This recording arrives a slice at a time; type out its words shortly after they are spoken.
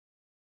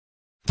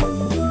Hey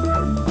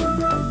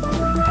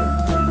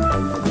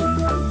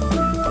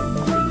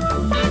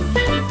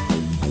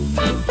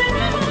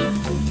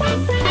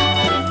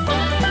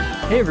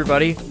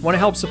everybody, want to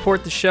help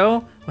support the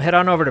show? Well, head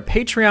on over to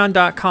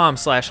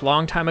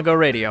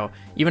patreon.com/longtimeagoradio.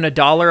 Even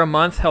 $1 a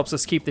month helps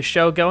us keep the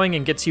show going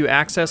and gets you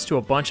access to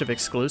a bunch of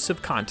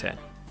exclusive content.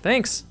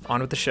 Thanks,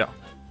 on with the show.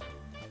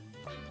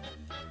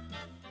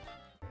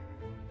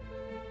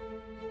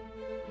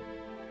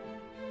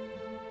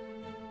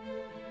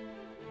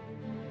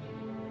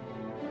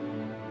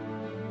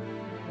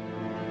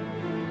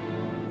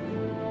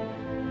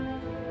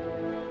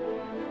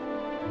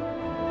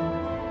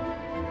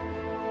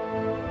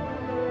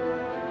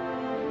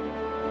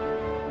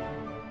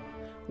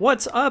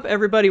 What's up,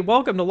 everybody?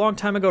 Welcome to Long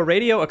Time Ago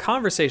Radio, a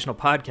conversational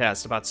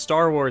podcast about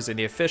Star Wars and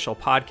the official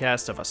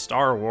podcast of a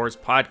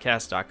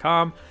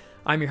StarWarsPodcast.com.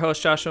 I'm your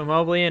host, Joshua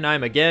Mobley, and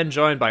I'm again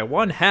joined by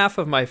one half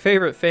of my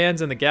favorite fans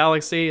in the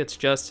galaxy. It's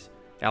just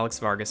Alex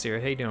Vargas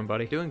here. How you doing,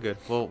 buddy? Doing good.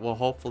 We'll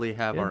hopefully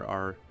have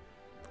our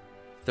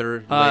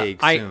third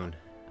leg soon.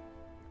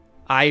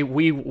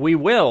 We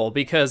will,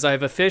 because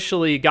I've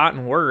officially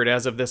gotten word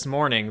as of this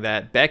morning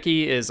that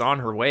Becky is on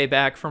her way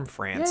back from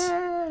France.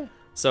 Yeah.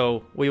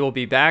 So we will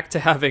be back to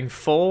having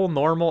full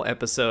normal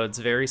episodes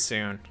very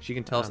soon. She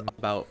can tell us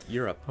about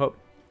Europe.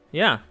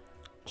 Yeah,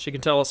 she can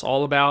tell us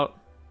all about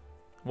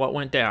what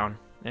went down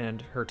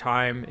and her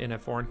time in a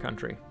foreign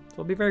country. So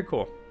it'll be very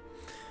cool.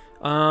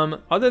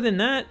 Other than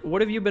that, what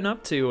have you been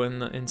up to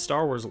in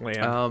Star Wars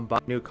land?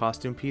 Bought new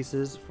costume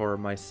pieces for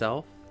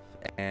myself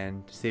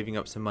and saving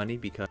up some money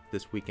because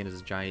this weekend is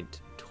a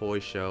giant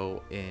toy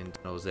show in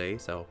San Jose.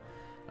 So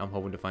I'm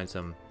hoping to find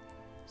some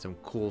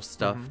cool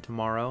stuff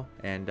tomorrow,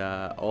 and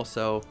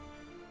also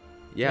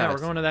we're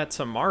going to that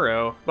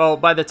tomorrow. Well,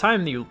 by the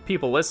we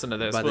people listen to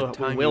this,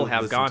 we'll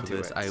have gone to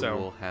it. I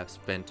will have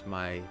spent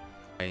my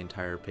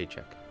entire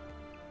paycheck.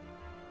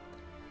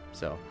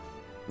 So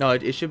no,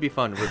 it should be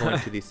fun. We're going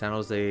to the San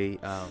Jose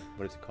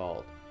what is it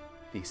called,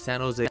 the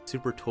San Jose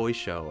Super Toy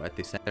Show at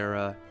the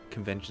Santa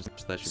Convention Center.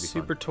 So that should be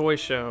Super Toy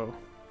Show.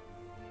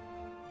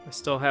 I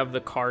still have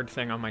the card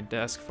thing on my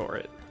desk for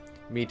it.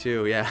 Me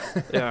too. Yeah.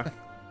 Yeah.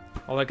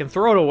 Well, I can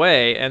throw it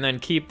away and then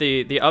keep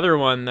the other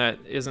one that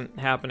isn't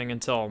happening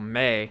until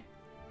May.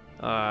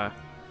 I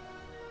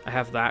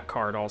have that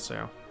card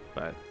also,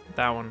 but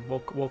that one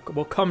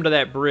we'll come to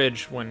that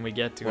bridge when we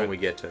get to it. When we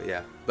get to it,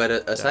 yeah. But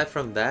aside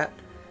from that,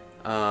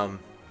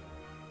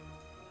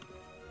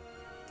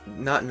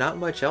 not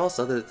much else.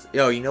 Other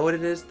you know what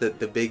it is?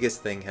 The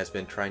biggest thing has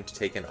been trying to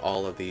take in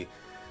all of the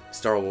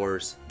Star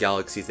Wars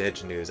Galaxy's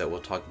Edge news that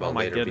we'll talk about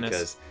later,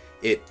 because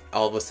it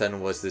all of a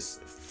sudden was this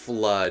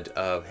flood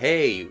of,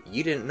 hey,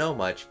 you didn't know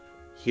much,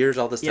 here's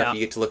all the stuff you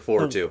get to look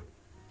forward to.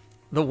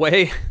 The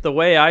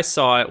way I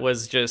saw it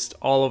was just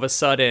all of a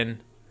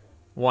sudden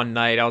one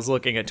night I was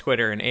looking at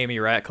Twitter and Amy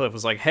Ratcliffe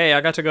was like, hey,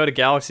 I got to go to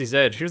Galaxy's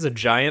Edge, here's a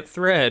giant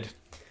thread.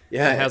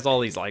 Yeah, it has all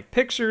these like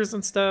pictures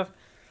and stuff.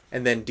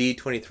 And then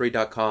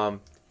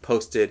D23.com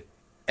posted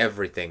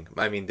everything.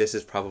 I mean, this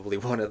is probably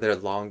one of their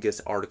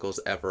longest articles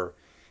ever,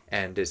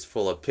 and is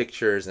full of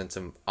pictures and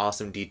some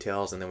awesome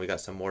details. And then we got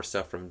some more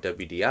stuff from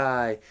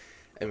WDI.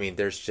 I mean,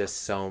 there's just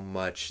so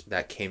much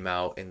that came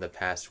out in the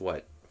past,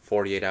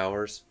 48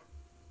 hours?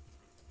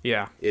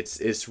 Yeah.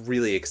 It's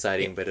really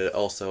exciting, but it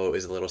also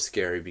is a little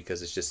scary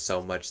because it's just so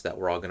much that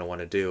we're all going to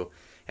want to do,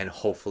 and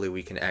hopefully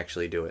we can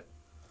actually do it.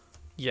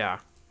 Yeah.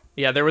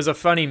 Yeah, there was a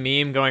funny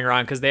meme going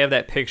around because they have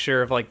that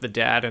picture of, like, the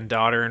dad and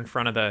daughter in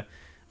front of the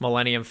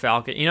Millennium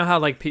Falcon. You know how,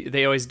 like,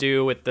 they always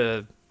do with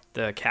the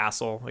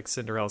castle, like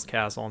Cinderella's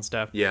castle and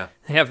stuff. Yeah.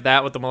 They have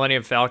that with the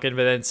Millennium Falcon,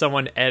 but then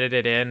someone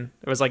edited in.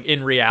 It was like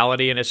in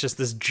reality, and it's just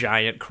this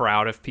giant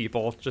crowd of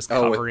people just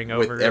covering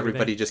over with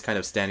everybody just kind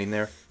of standing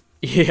there.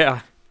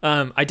 Yeah.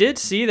 I did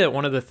see that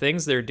one of the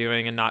things they're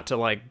doing, and not to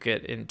like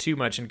get in too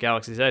much in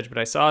Galaxy's Edge, but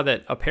I saw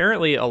that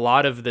apparently a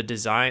lot of the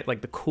design,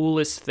 like the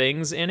coolest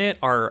things in it,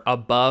 are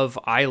above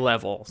eye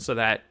level, so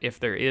that if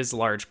there is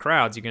large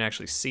crowds, you can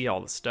actually see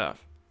all the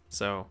stuff.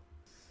 So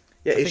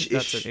yeah,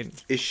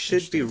 it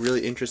should be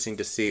really interesting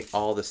to see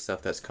all the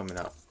stuff that's coming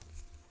up.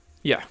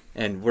 Yeah.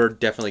 And we're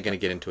definitely going to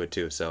get into it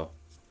too, so.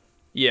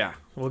 Yeah,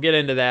 we'll get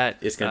into that.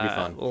 It's going to be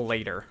fun.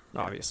 Later,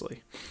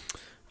 obviously.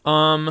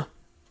 Well,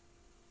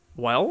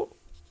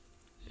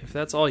 if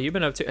that's all you've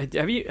been up to,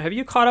 have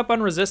you caught up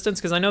on Resistance?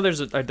 Because I know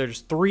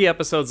there's 3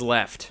 episodes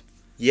left.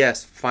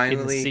 Yes,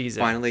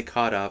 finally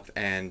caught up,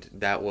 and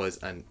that was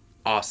an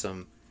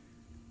awesome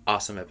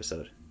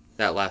episode.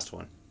 That last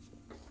one.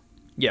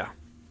 Yeah.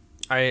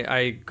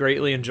 I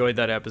greatly enjoyed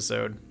that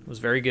episode. It was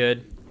very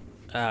good.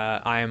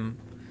 I'm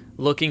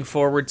looking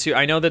forward to...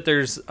 I know that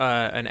there's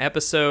an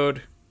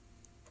episode...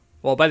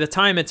 Well, by the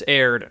time it's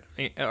aired,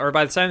 or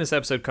by the time this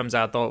episode comes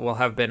out, will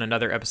have been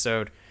another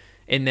episode.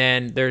 And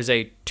then there's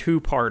a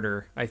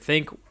 2-parter, I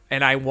think.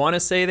 And I want to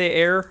say they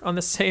air on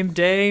the same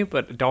day,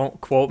 but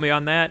don't quote me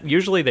on that.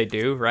 Usually they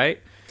do,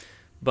 right?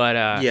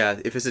 But yeah,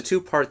 if it's a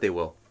 2-part, they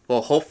will.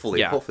 Well,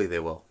 hopefully they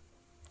will.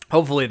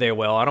 Hopefully they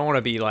will. I don't want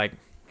to be like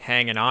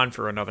hanging on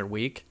for another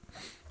week.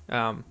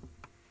 But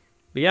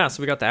yeah,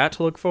 so we got that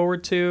to look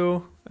forward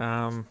to.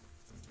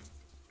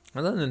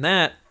 Other than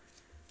that,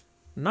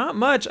 not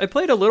much. I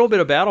played a little bit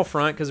of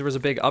Battlefront because there was a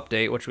big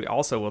update, which we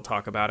also will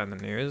talk about in the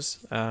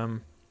news.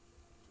 And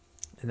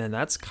then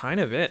that's kind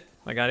of it.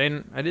 Like I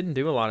didn't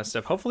do a lot of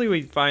stuff. Hopefully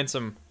we find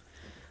some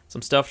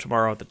stuff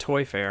tomorrow at the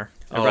Toy Fair.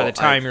 And by the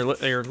time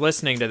you're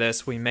listening to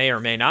this, we may or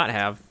may not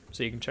have,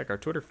 so you can check our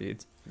Twitter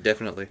feeds.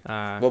 Definitely.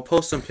 We'll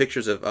post some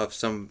pictures of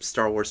some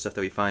Star Wars stuff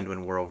that we find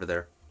when we're over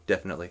there.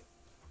 Definitely.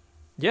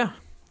 Yeah.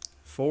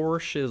 For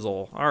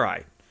shizzle. All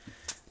right.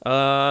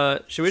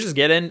 Should we just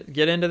get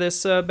into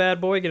this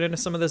bad boy? Get into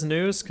some of this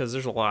news? Because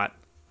there's a lot.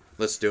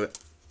 Let's do it.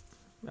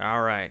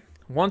 All right.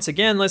 Once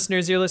again,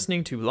 listeners, you're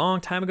listening to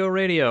Long Time Ago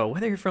Radio.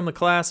 Whether you're from the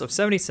class of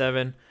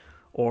 77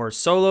 or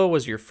Solo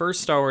was your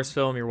first Star Wars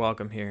film, you're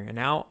welcome here. And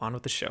now, on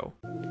with the show.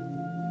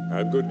 I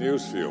have good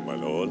news for you, my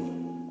lord.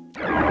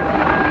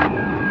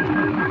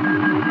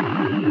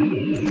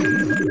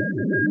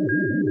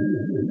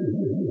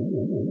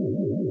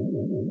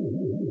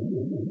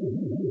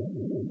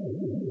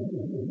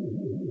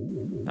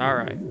 All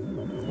right.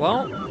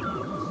 Well,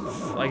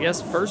 I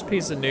guess first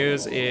piece of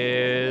news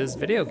is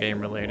video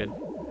game related.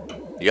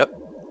 Yep.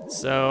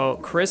 So,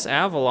 Chris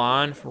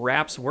Avellone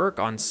wraps work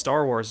on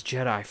Star Wars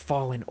Jedi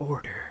Fallen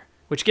Order,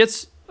 which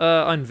gets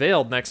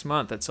unveiled next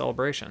month at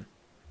Celebration.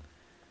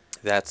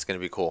 That's going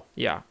to be cool.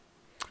 Yeah.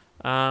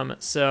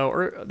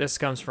 This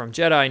comes from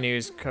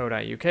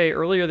JediNews.co.uk.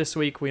 Earlier this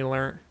week, we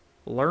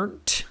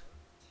learnt.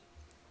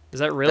 Is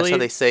that really? That's how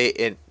they say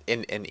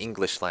in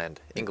English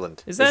land,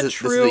 England. Is that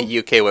true? This is the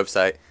UK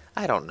website.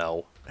 I don't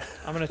know.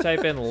 I'm going to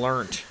type in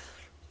learnt.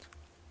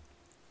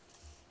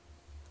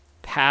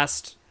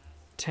 Past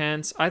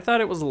tense. I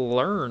thought it was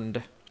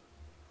learned.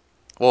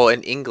 Well,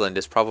 in England,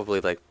 it's probably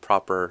like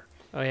proper.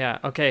 Oh, yeah.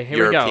 Okay,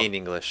 here European we go.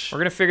 English. We're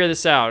going to figure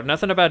this out.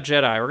 Nothing about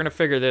Jedi. We're going to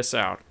figure this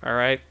out. All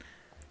right?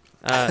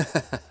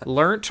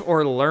 Learnt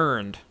or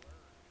learned.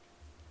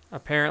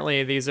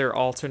 Apparently, these are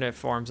alternate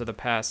forms of the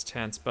past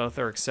tense. Both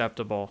are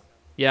acceptable.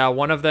 Yeah,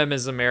 one of them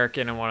is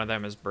American and one of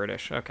them is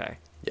British. Okay.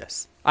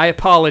 Yes. I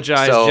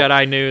apologize,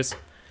 Jedi News.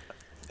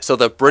 So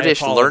the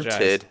British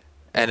learnted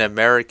and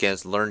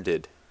Americans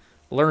learned.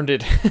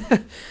 Learned.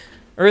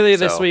 Earlier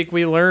this week,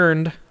 we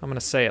learned... I'm going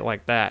to say it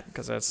like that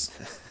because that's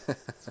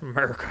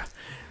America.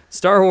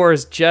 Star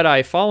Wars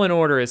Jedi Fallen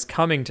Order is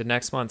coming to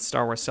next month's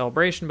Star Wars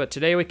Celebration, but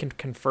today we can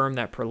confirm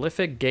that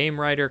prolific game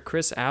writer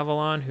Chris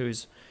Avellone,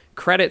 whose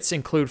credits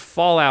include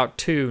Fallout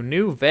 2,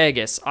 New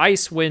Vegas,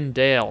 Icewind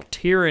Dale,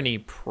 Tyranny,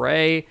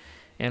 Prey,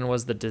 and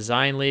was the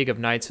Design League of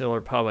Knights of the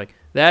Republic.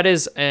 That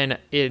is an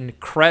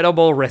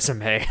incredible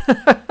resume.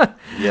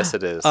 Yes,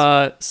 it is.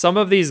 Some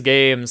of these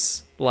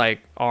games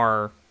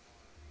are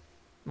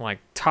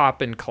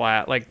top in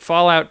class. Like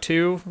Fallout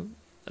 2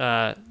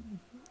 those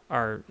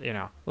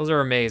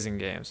are amazing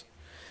games.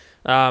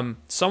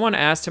 Someone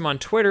asked him on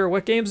Twitter,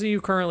 what games are you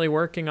currently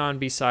working on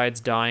besides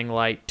Dying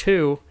Light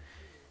 2?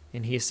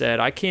 And he said,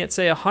 I can't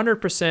say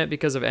 100%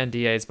 because of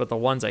NDAs, but the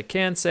ones I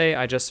can say,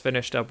 I just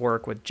finished up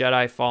work with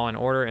Jedi Fallen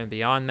Order, and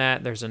beyond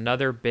that, there's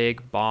another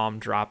big bomb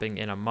dropping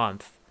in a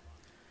month.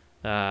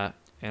 And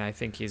I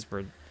think he's,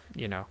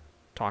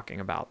 talking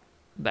about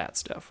that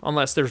stuff.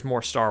 Unless there's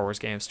more Star Wars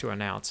games to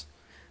announce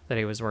that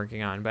he was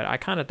working on. But I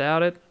kind of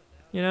doubt it,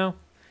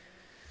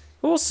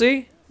 We'll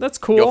see. That's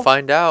cool. You'll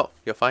find out.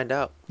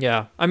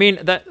 Yeah. I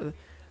mean,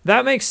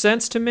 that makes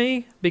sense to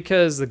me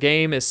because the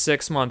game is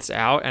 6 months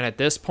out, and at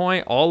this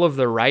point, all of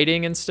the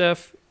writing and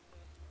stuff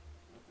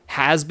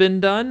has been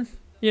done.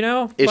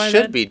 It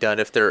should be done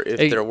if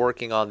they're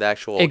working on the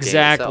actual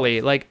exactly.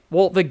 Game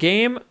itself. The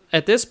game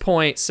at this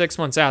point, 6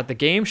 months out, the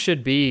game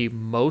should be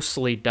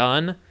mostly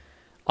done,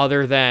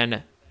 other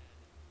than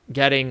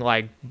getting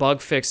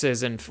bug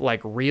fixes and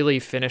really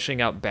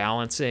finishing up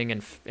balancing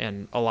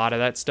and a lot of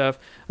that stuff.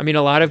 I mean,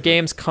 a lot of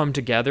games come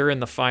together in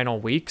the final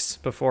weeks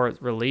before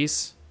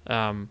release.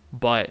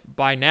 But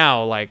by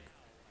now,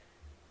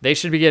 they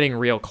should be getting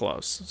real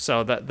close.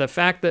 So the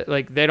fact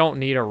that they don't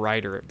need a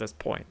writer at this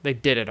point, they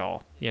did it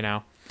all,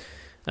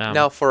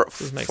 Now for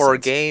a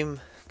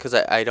game, because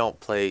I don't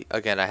play,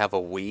 again, I have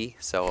a Wii,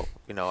 so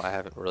I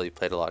haven't really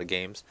played a lot of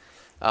games.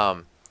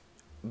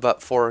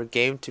 But for a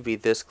game to be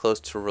this close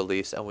to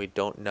release and we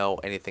don't know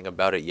anything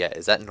about it yet,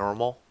 is that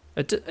normal?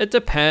 It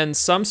depends.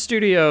 Some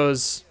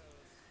studios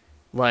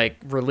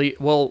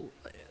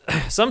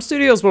some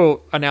studios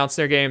will announce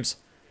their games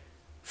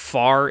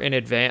far in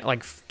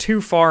advance,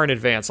 too far in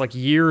advance,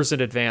 years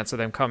in advance of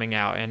them coming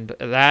out, and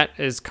that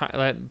is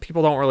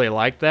people don't really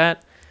like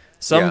that.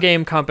 Some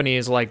game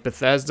companies like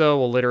Bethesda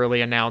will literally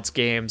announce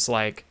games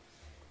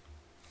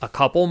a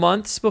couple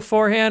months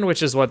beforehand,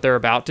 which is what they're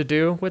about to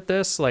do with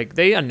this.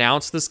 They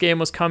announced this game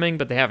was coming,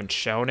 but they haven't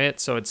shown it,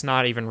 so it's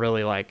not even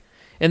really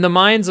in the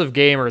minds of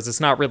gamers, it's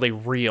not really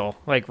real,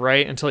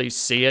 right until you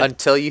see it.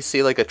 Until you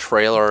see a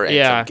trailer and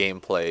some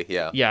gameplay,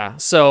 Yeah,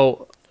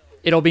 so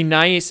it'll be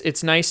nice.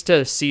 It's nice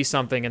to see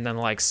something and then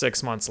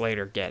 6 months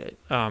later get it.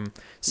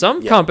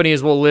 Some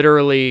companies will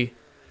literally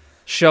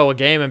show a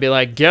game and be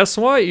like, guess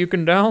what? You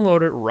can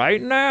download it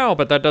right now,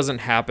 but that doesn't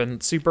happen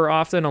super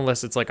often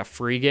unless it's a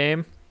free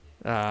game.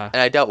 And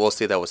I doubt we'll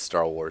see that with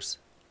Star Wars.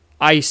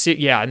 I see.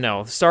 Yeah,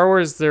 no. Star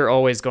Wars, they're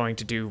always going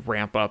to do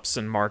ramp ups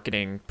and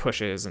marketing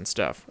pushes and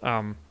stuff.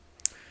 And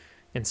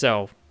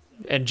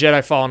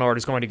Jedi Fallen Order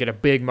is going to get a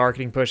big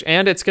marketing push,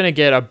 and it's going to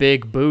get a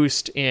big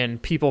boost in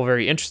people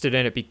very interested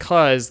in it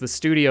because the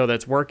studio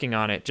that's working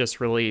on it just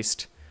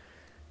released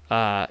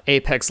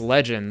Apex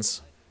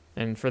Legends.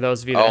 And for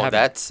those of you that haven't,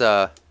 that's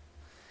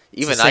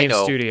even I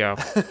know. Studio.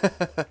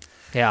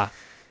 Yeah.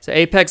 So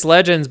Apex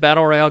Legends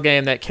Battle Royale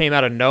game that came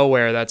out of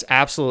nowhere, that's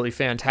absolutely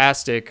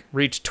fantastic.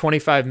 Reached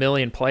 25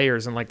 million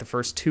players in like the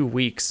first 2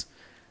 weeks.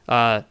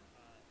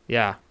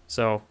 Yeah.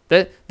 So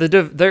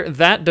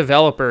that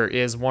developer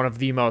is one of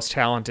the most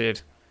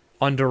talented,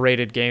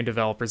 underrated game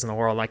developers in the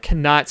world. I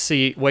cannot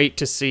wait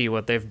to see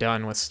what they've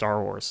done with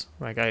Star Wars.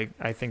 Like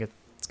I think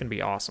it's going to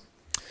be awesome.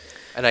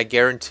 And I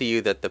guarantee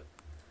you that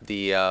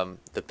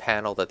the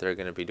panel that they're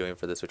going to be doing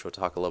for this, which we'll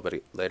talk a little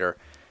bit later,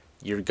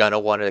 you're going to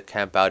want to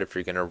camp out if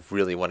you're going to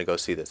really want to go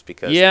see this,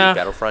 because the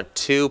Battlefront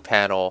 2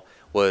 panel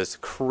was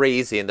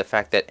crazy, and the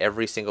fact that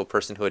every single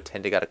person who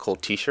attended got a cool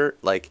t-shirt,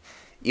 like,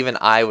 even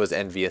I was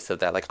envious of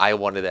that. Like, I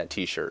wanted that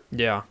t-shirt.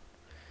 Yeah.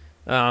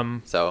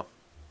 So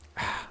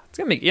it's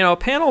going to be,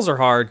 panels are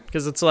hard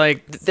because it's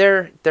like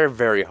they're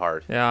very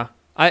hard. Yeah.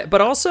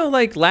 But also,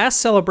 like, last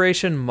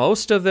Celebration,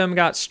 most of them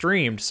got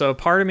streamed. So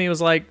part of me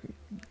was like,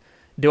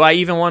 do I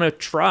even want to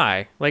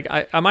try? Like,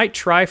 I might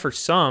try for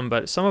some,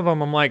 but some of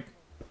them I'm like,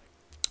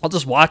 I'll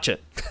just watch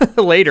it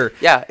later.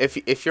 Yeah,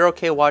 if you're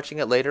okay watching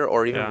it later,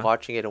 or even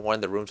watching it in one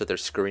of the rooms that they're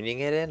screening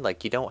it in,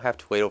 like, you don't have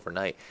to wait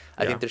overnight.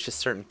 I think there's just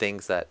certain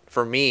things that,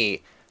 for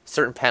me,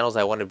 certain panels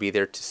I want to be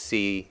there to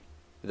see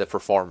the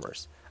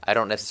performers. I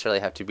don't necessarily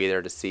have to be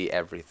there to see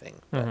everything.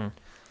 But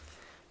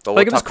we'll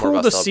like, it was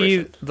cool to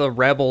see the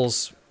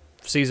Rebels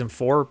Season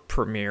 4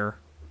 premiere.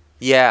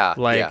 Yeah.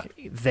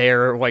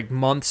 There, like,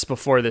 months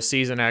before the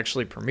season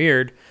actually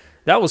premiered.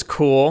 That was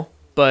cool,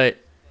 but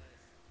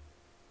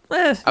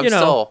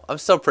I'm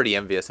still pretty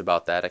envious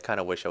about that. I kind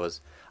of wish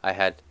I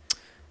had.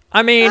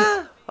 I mean,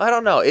 I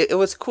don't know. It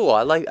was cool.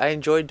 I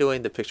enjoyed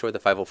doing the picture with the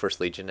 501st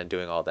Legion and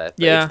doing all that.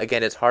 But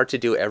it's hard to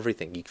do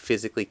everything. You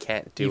physically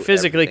can't do. You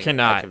physically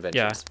cannot.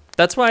 Yeah,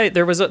 that's why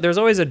there's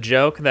always a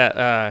joke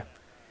that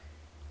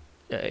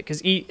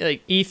because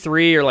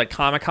E3 or like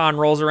Comic-Con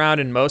rolls around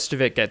and most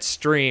of it gets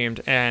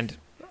streamed, and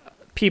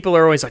people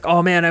are always like,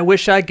 oh man, I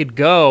wish I could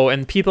go,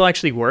 and people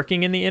actually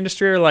working in the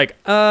industry are like,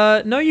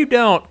 no you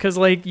don't, because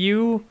like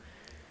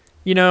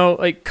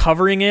like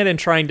covering it and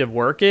trying to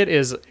work it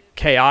is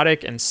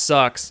chaotic and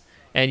sucks,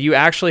 and you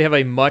actually have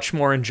a much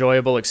more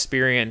enjoyable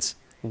experience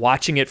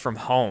watching it from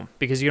home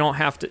because you don't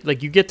have to,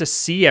 like, you get to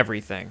see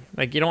everything.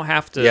 Like, you don't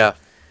have to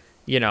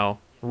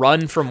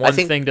run from one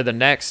thing to the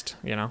next.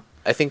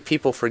 I think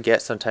people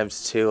forget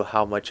sometimes too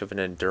how much of an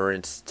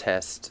endurance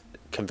test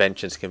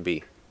conventions can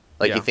be.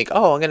 Like, you think,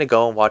 oh, I'm going to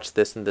go and watch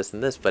this and this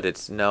and this, but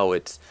it's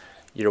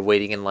you're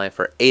waiting in line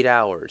for 8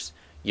 hours.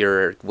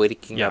 You're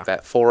waking up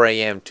at 4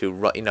 a.m. to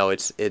run.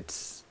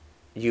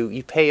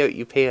 You pay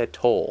a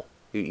toll.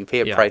 You pay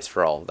a price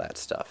for all of that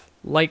stuff.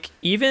 Like,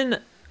 even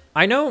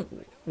I know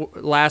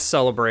last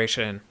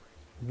Celebration,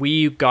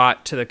 we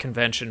got to the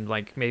convention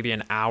like maybe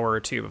an hour or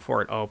two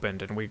before it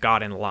opened, and we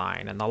got in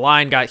line, and the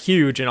line got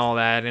huge and all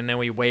that, and then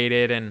we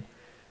waited and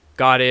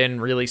got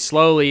in really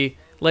slowly.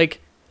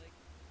 Like,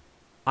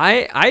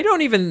 I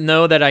don't even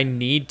know that I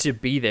need to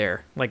be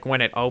there like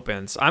when it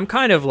opens. I'm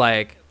kind of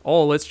like,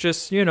 oh, let's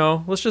just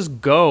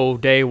go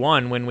day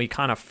one when we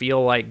kind of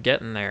feel like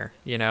getting there,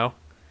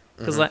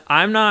 because like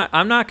I'm not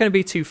going to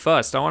be too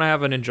fussed. I want to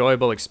have an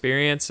enjoyable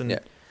experience, and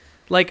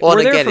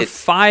we're there for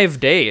 5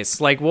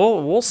 days. Like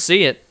we'll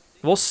see it.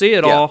 We'll see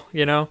it all,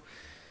 Again,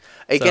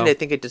 I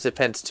think it just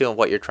depends too on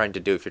what you're trying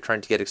to do. If you're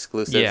trying to get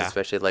exclusives,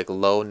 especially like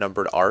low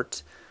numbered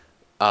art.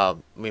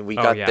 We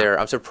got there.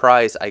 I'm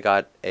surprised I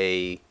got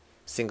a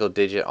single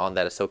digit on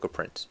that Ahsoka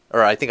print,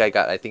 or not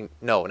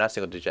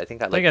single digit. I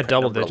think I got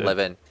double digit.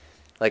 11,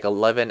 like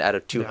 11 out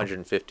of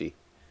 250.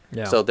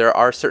 Yeah. So there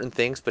are certain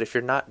things, but if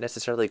you're not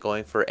necessarily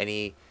going for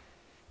any,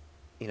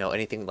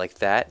 anything like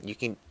that, you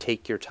can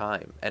take your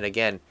time. And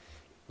again,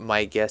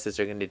 my guess is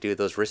they're going to do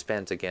those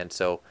wristbands again.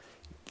 So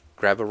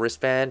grab a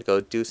wristband,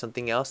 go do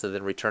something else, and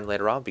then return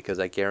later on, because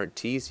I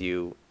guarantees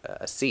you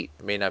a seat.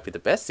 It may not be the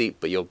best seat,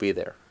 but you'll be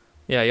there.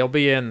 Yeah, you'll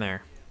be in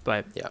there.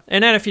 But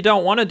and then if you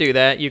don't want to do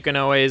that, you can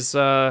always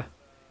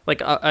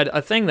like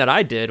a thing that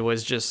I did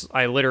was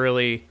I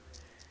literally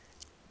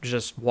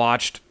just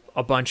watched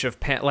a bunch of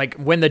like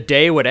when the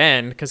day would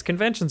end, because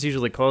conventions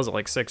usually close at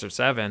like 6 or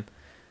 7.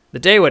 The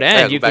day would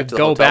end, you could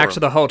go back to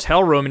the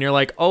hotel room, and you're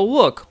like, oh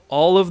look,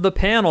 all of the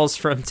panels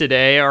from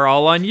today are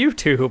all on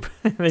YouTube.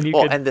 And then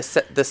and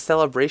the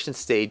celebration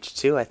stage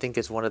too, I think,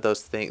 is one of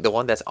those things. The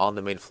one that's on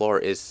the main floor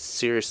is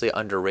seriously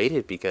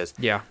underrated, because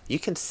you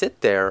can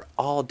sit there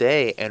all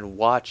day and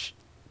watch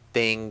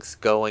things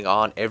going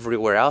on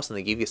everywhere else, and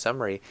they give you a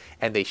summary,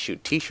 and they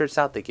shoot t-shirts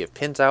out, they give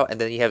pins out, and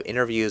then you have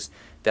interviews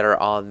that are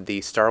on the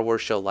Star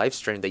Wars show live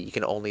stream that you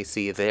can only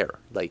see there.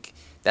 Like,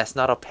 that's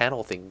not a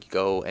panel thing you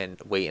go and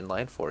wait in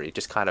line for. It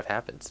just kind of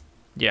happens.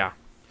 Yeah.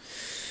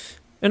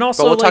 And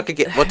also, but we'll talk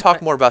again. We'll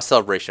talk more about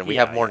Celebration. We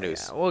have more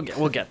news. Yeah.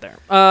 We'll get there.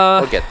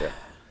 We'll get there.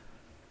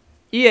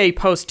 EA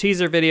post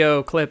teaser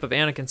video clip of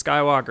Anakin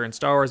Skywalker in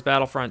Star Wars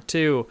Battlefront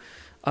 2.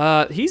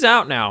 He's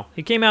out now.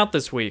 He came out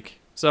this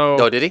week. So.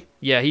 Oh, did he?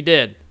 Yeah, he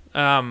did.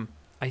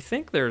 I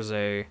think there's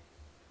a.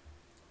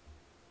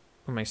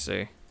 Let me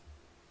see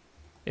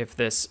if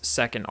this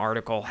second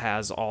article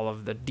has all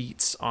of the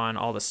deets on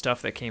all the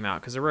stuff that came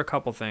out, because there were a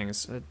couple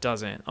things. It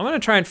doesn't. I'm gonna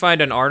try and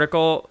find an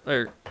article,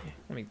 or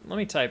let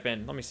me type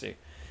in. Let me see.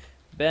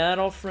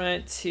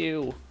 Battlefront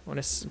 2,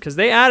 because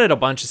they added a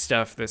bunch of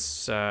stuff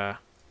this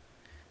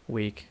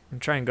week. I'm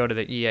trying to go to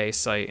the EA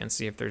site and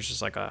see if there's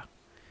just like a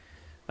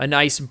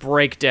nice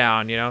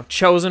breakdown,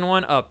 Chosen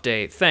One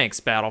update. Thanks,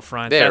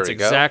 Battlefront. That's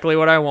exactly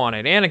what I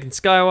wanted. Anakin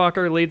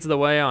Skywalker leads the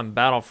way on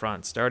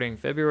Battlefront starting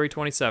February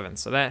 27th.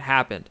 So that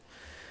happened.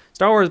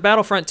 Star Wars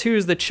Battlefront 2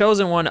 is the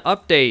Chosen One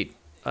update,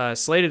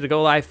 slated to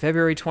go live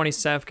February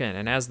 22nd.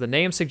 And as the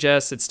name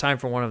suggests, it's time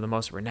for one of the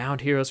most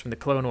renowned heroes from the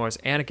Clone Wars,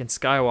 Anakin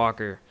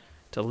Skywalker,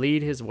 to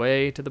lead his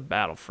way to the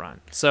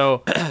battlefront.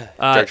 So,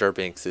 Jar Jar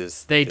Binks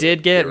is. They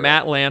did get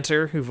Matt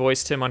Lanter, who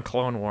voiced him on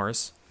Clone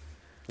Wars.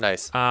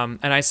 Nice. And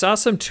I saw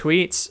some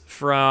tweets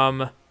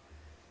from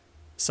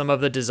some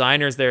of the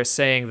designers there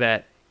saying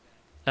that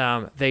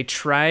they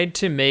tried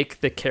to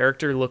make the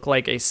character look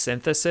like a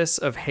synthesis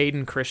of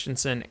Hayden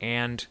Christensen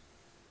and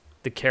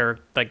the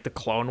character, like the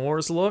Clone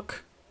Wars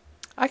look.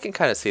 I can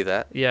kind of see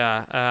that.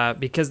 Yeah,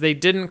 because they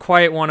didn't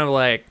quite want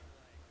to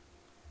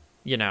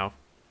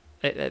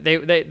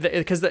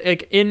because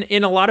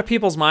in a lot of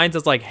people's minds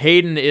it's like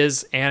Hayden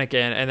is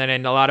Anakin, and then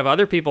in a lot of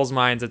other people's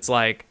minds it's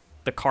like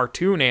the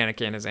cartoon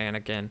Anakin is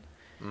Anakin.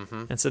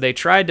 Mm-hmm. And so they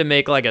tried to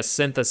make like a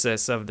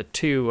synthesis of the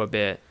two a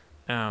bit.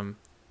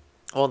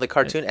 Well, the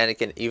cartoon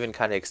Anakin even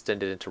kind of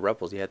extended into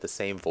Rebels. You had the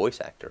same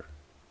voice actor.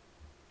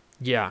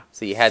 Yeah.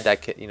 So you had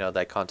that,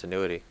 that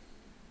continuity.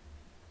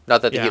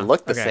 Not that he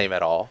looked the same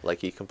at all. Like,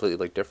 he completely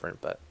looked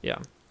different, but... Yeah.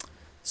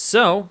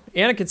 So,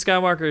 Anakin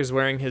Skywalker is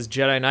wearing his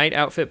Jedi Knight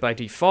outfit by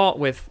default,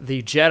 with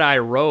the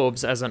Jedi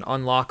robes as an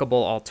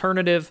unlockable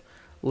alternative.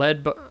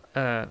 Led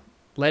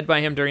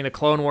by him during the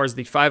Clone Wars,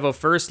 the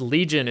 501st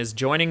Legion is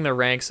joining the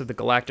ranks of the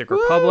Galactic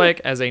Republic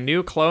as a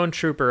new clone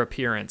trooper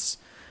appearance.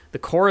 The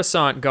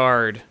Coruscant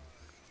Guard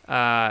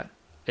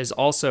is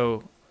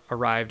also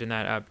arrived in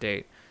that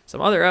update. Some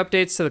other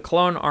updates to the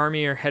Clone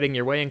Army are heading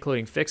your way,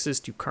 including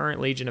fixes to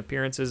current Legion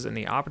appearances and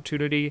the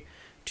opportunity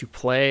to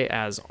play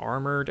as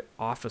armored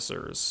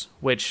officers,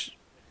 which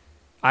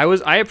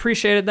I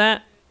appreciated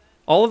that.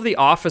 All of the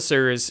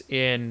officers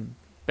in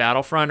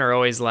Battlefront are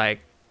always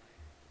like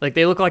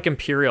they look like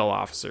Imperial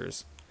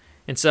officers.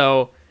 And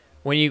so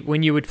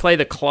when you would play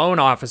the clone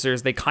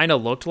officers, they kind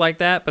of looked like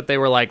that, but they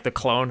were like the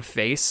clone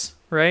face,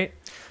 right?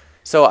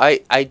 So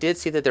I did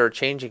see that they were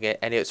changing it,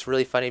 and it's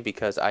really funny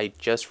because I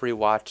just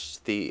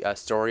rewatched the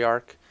story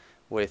arc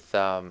with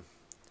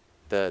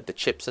the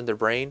chips in their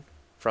brain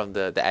from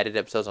the added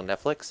episodes on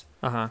Netflix.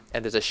 Uh-huh.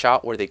 And there's a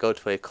shot where they go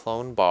to a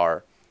clone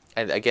bar,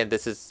 and again,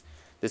 this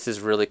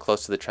is really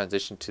close to the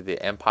transition to the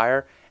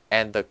Empire,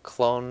 and the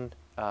clone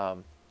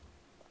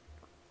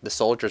the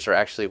soldiers are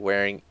actually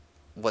wearing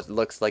what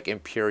looks like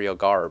Imperial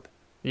garb.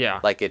 Yeah.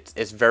 Like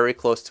it's very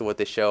close to what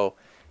they show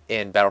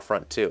in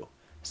Battlefront 2.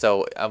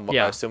 So I'm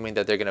assuming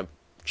that they're going to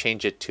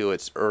change it to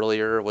its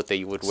earlier, what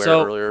they would wear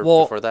earlier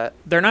before that.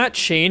 They're not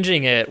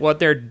changing it. What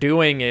they're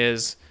doing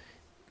is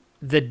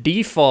the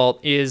default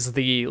is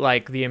the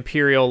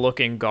Imperial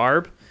looking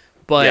garb,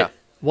 but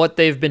what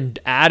they've been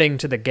adding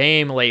to the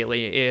game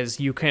lately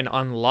is you can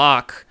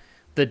unlock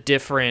the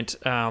different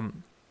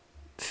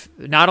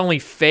not only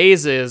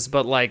phases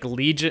but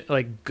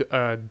legion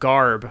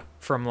garb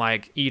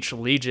from each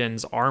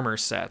legion's armor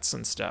sets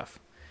and stuff.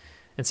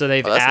 And so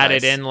they've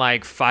added in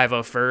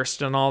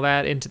 501st and all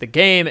that into the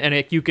game,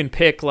 and you can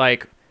pick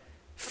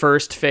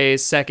first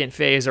phase, second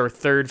phase, or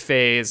third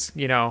phase.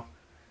 I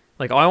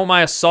want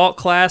my assault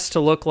class to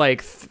look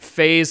like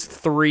phase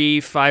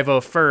 3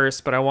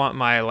 501st, but I want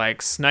my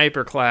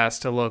sniper class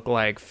to look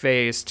like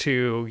phase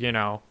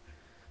 2,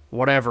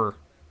 whatever.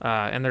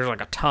 And there's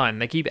a ton.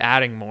 They keep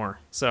adding more.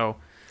 So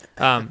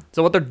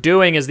what they're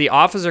doing is the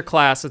officer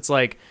class. It's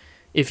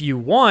if you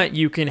want,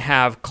 you can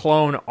have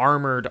clone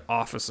armored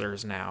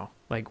officers now,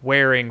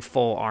 wearing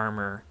full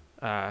armor,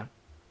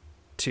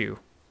 too.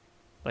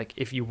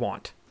 If you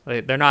want,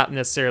 they're not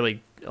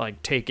necessarily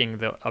taking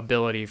the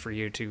ability for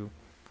you to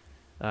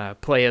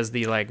play as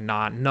the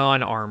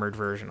non-armored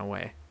version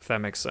away, if that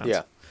makes sense.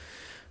 Yeah.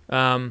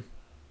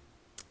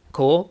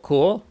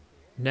 Cool.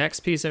 Next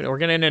piece, we're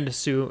getting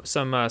into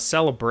some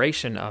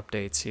celebration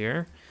updates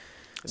here.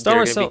 They're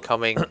going to be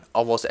coming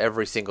almost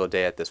every single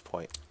day at this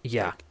point.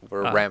 Yeah.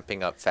 We're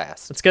ramping up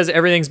fast. It's because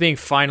everything's being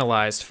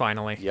finalized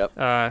finally.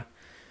 Yep.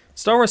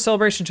 Star Wars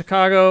Celebration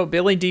Chicago,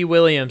 Billy D.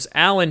 Williams,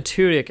 Alan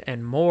Tudyk,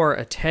 and more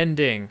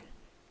attending.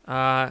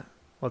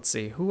 Let's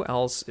see, who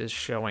else is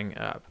showing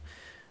up?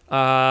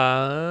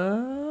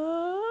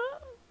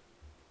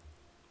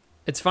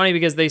 It's funny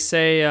because they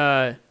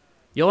say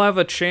you'll have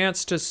a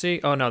chance to see.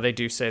 Oh no, they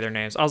do say their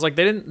names. I was like,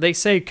 they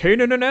say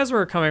Kanan and Ezra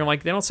are coming. I'm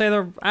like, they don't say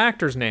their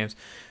actors' names.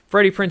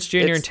 Freddie Prinze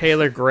Jr. and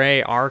Taylor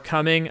Gray are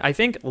coming. I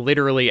think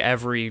literally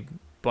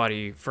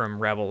everybody from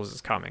Rebels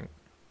is coming.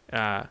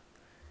 Well,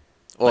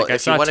 like I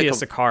saw Tia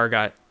Sakar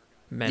got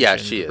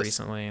mentioned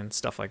recently and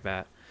stuff like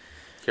that.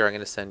 Here, I'm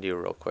going to send you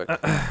real quick.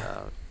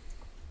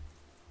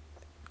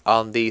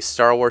 On the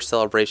Star Wars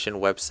Celebration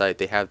website,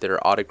 they have their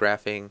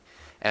autographing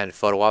and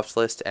photo ops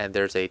list, and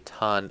there's a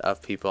ton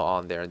of people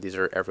on there. These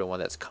are everyone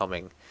that's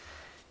coming.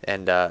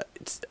 And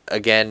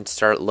again,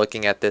 start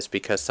looking at this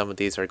because some of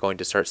these are going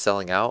to start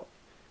selling out.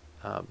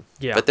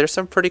 But there's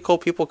some pretty cool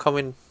people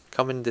coming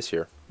this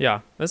year.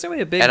 Yeah, it's going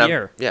to be a big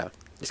year. Yeah,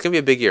 it's going to be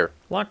a big year.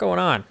 A lot going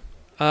on.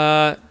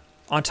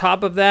 On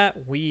top of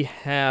that, we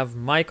have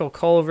Michael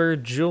Culver,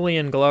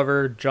 Julian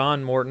Glover,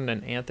 John Morton,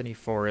 and Anthony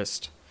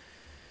Forrest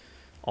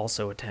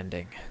also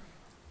attending.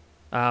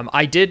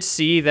 I did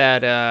see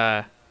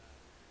that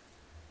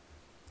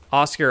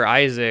Oscar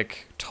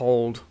Isaac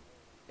told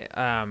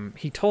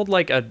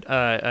like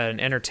an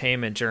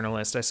entertainment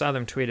journalist, I saw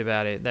them tweet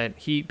about it, that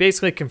he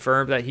basically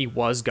confirmed that he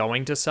was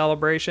going to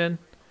Celebration,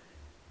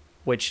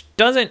 which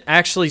doesn't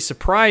actually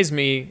surprise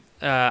me.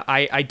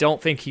 I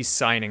don't think he's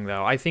signing,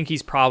 though. I think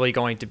he's probably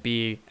going to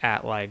be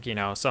at, like, you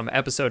know, some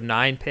episode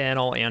 9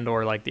 panel and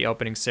or like the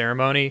opening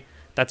ceremony.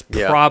 That's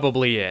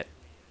probably it.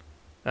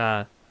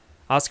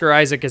 Oscar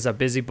Isaac is a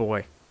busy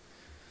boy.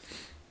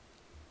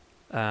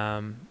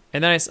 And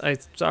then I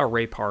saw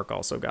Ray Park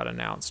also got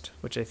announced,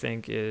 which I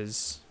think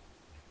is...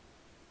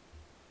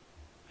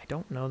 I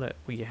don't know that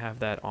we have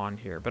that on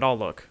here, but I'll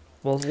look.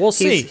 We'll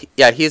see.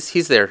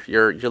 He's there.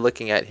 You're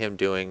looking at him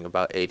doing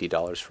about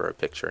 $80 for a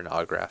picture and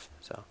autograph.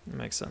 So that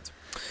makes sense.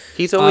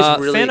 He's always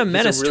really Phantom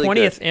Menace really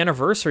 20th good.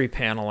 anniversary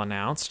panel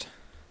announced.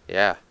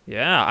 Yeah.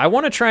 Yeah, I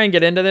want to try and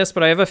get into this,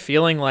 but I have a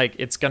feeling like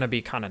it's going to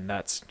be kind of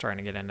nuts trying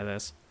to get into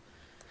this.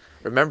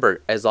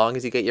 Remember, as long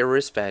as you get your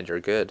wristband, you're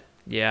good.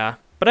 Yeah,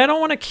 but I don't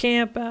want to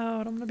camp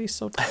out. I'm going to be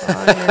so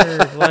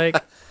tired. Like,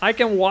 I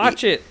can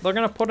watch it. They're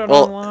going to put it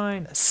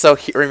online. So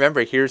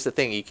remember, here's the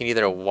thing. You can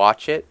either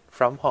watch it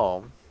from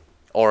home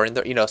or in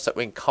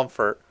in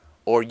comfort,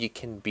 or you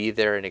can be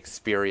there and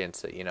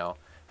experience it,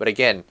 But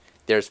again,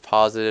 there's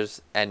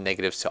positives and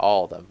negatives to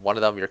all of them. One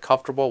of them you're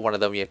comfortable. One of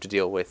them you have to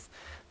deal with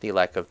the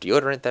lack of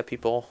deodorant that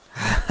people,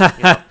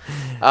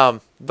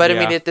 But I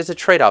mean, there's a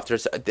trade-off.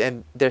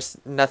 There's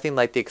nothing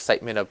like the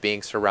excitement of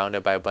being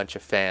surrounded by a bunch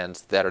of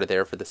fans that are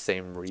there for the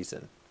same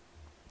reason.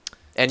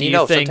 And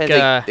think,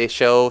 sometimes they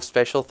show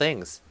special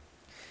things.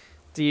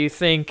 Do you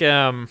think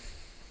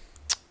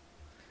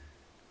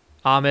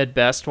Ahmed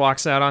Best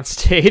walks out on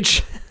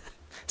stage?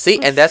 See,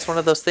 and that's one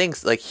of those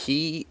things. Like,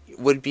 he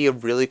would be a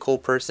really cool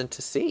person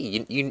to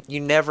see. You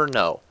never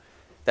know.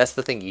 That's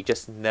the thing. You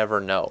just never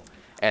know.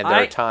 And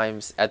there are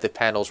times at the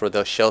panels where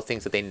they'll show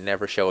things that they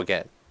never show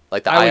again.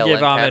 Like the ILM panel. I would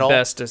give Ahmed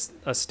Best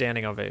a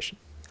standing ovation.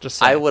 Just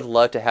saying. I would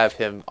love to have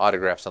him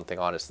autograph something,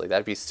 honestly.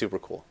 That'd be super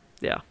cool.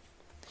 Yeah.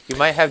 You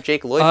might have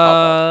Jake Lloyd pop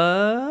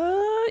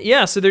up.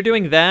 Yeah, so they're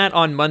doing that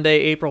on Monday,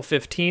 April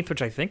 15th,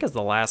 which I think is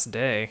the last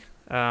day.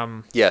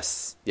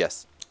 Yes.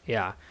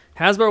 Yeah.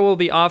 Hasbro will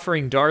be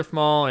offering Darth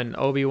Maul and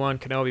Obi-Wan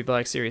Kenobi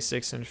Black Series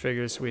 6-inch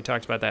figures. We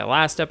talked about that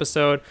last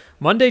episode.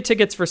 Monday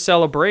tickets for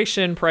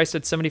Celebration, priced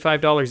at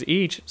 $75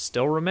 each,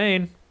 still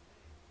remain.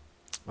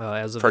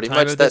 As of pretty the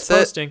time much of this that's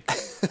posting.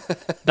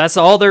 That's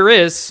all there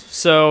is.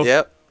 So,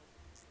 yep.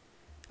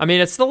 I mean,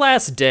 it's the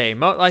last day.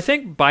 I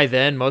think by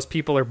then, most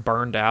people are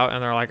burned out,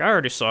 and they're like, I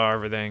already saw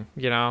everything,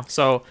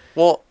 So,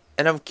 well,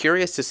 and I'm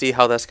curious to see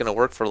how that's going to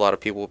work for a lot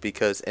of people,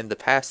 because in the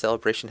past,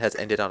 Celebration has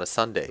ended on a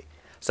Sunday.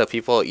 So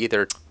people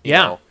either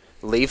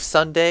leave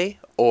Sunday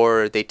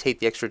or they take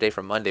the extra day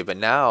from Monday. But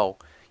now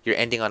you're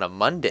ending on a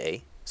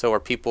Monday. So are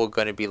people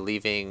going to be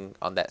leaving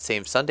on that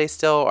same Sunday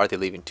still? Are they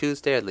leaving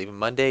Tuesday? Are they leaving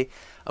Monday?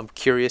 I'm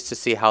curious to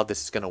see how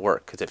this is going to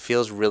work, because it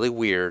feels really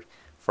weird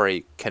for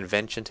a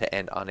convention to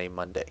end on a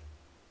Monday.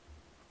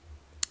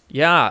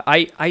 Yeah,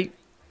 I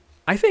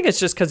think it's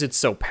just because it's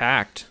so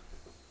packed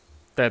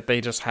that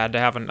they just had to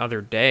have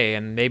another day,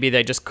 and maybe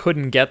they just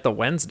couldn't get the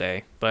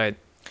Wednesday, but...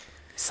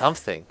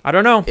 Something. I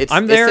don't know. It's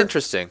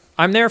interesting.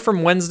 I'm there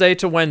from Wednesday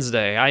to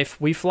Wednesday.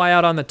 We fly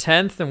out on the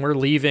 10th and we're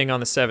leaving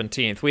on the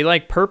 17th. We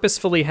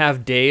purposefully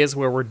have days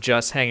where we're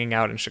just hanging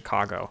out in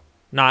Chicago.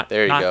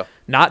 There you go.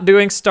 Not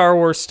doing Star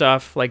Wars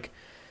stuff. Like,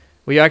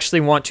 we actually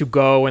want to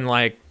go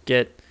and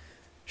get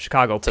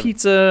Chicago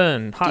pizza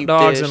and hot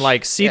dogs dish.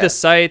 And see the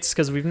sights,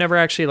 because we've never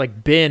actually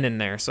been in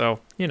there.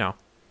 So,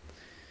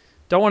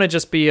 don't want to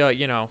just be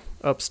a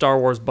Star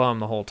Wars bum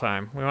the whole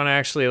time. We want to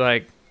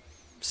actually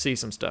see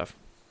some stuff.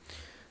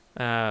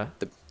 The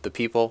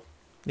people.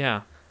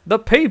 Yeah, the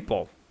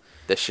people.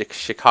 The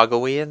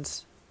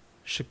Chicagoans.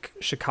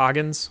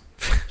 Chicagans.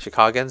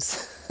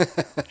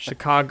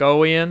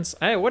 Chicagoans.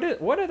 Hey, what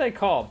are they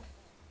called?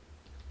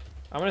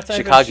 I'm gonna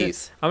type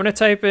Chicagis. I'm gonna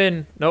type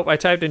in. Nope, I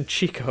typed in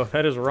Chico.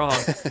 That is wrong.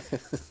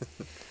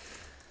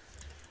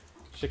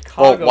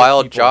 Chicago. Well,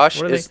 while people.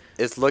 Josh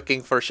is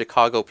looking for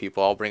Chicago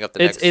people, I'll bring up the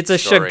next story.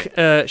 It's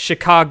a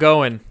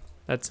Chicagoan.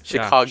 That's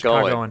Chicagoan.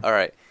 Chicagoan. All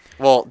right.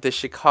 Well, the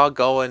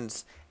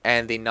Chicagoans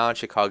and the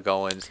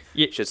non-Chicagoans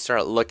should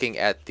start looking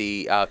at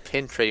the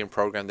pin trading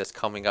program that's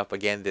coming up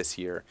again this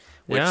year,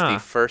 which the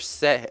first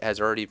set has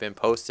already been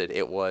posted.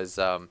 It was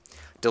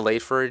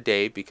delayed for a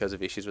day because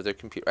of issues with their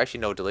computer.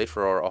 Actually, no, delayed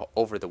for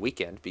over the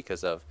weekend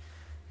because of,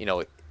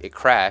 it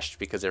crashed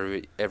because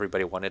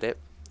everybody wanted it.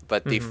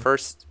 But the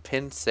first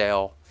pin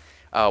sale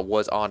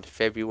was on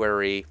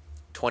February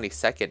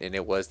 22nd, and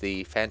it was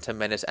the Phantom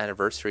Menace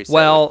anniversary set.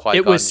 Well,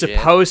 it was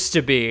supposed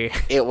to be.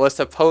 It was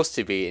supposed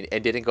to be,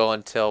 and didn't go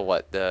until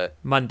the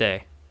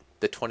Monday,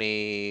 the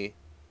 25th,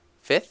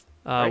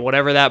 right?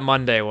 Whatever that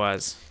Monday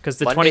was, because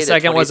the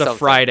 22nd was a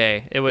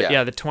Friday. It was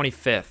the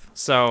 25th.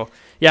 So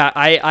yeah,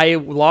 I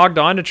logged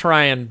on to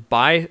try and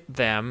buy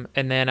them,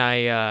 and then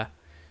I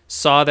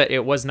saw that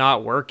it was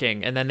not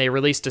working, and then they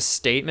released a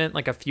statement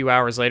like a few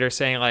hours later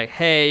saying like,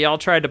 "Hey, y'all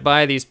tried to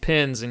buy these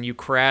pins and you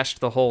crashed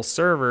the whole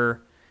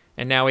server."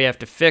 And now we have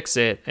to fix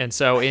it. And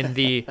so in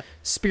the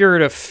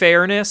spirit of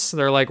fairness,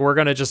 they're like, we're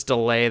going to just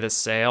delay the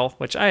sale,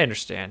 which I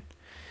understand.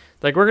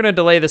 Like, we're going to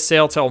delay the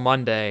sale till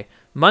Monday.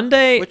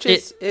 Which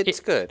is,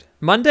 it's good.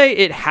 Monday,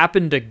 it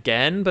happened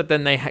again, but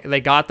then they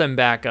got them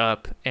back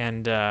up.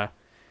 And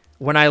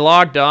when I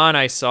logged on,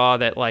 I saw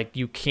that, like,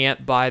 you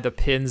can't buy the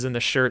pins and the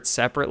shirt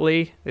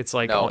separately. It's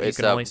like, you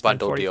can only spend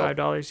 $45.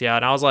 Deal. Yeah,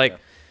 and I was like...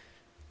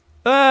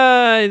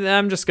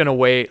 I'm just gonna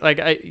wait.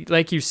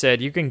 Like you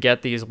said, you can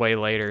get these way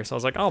later. So I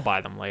was like, I'll buy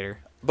them later.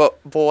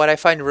 But what I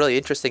find really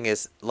interesting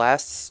is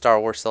last Star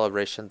Wars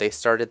Celebration, they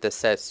started the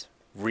sets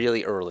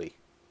really early.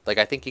 Like,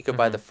 I think you could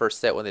buy the first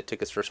set when they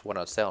took its first one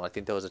on sale. And I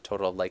think there was a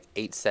total of like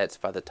 8 sets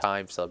by the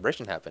time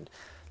Celebration happened.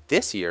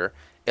 This year,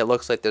 it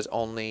looks like there's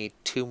only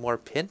 2 more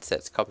pin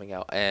sets coming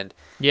out. And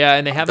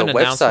and they haven't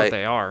announced what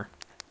they are.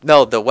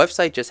 No, the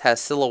website just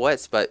has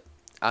silhouettes, but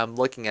I'm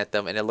looking at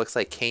them and it looks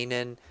like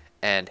Kanan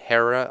and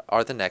Hera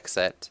are the next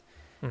set.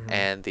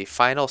 And the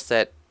final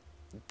set,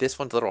 this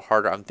one's a little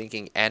harder. I'm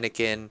thinking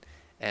Anakin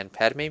and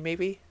Padme,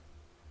 maybe?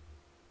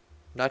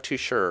 Not too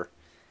sure.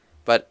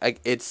 But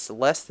it's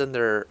less than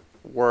there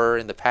were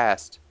in the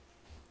past.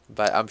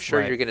 But I'm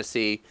sure you're going to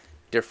see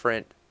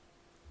different,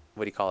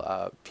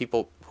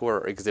 people who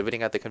are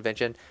exhibiting at the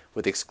convention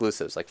with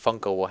exclusives. Like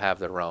Funko will have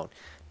their own.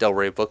 Del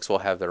Rey Books will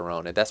have their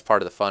own. And that's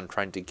part of the fun,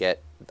 trying to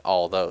get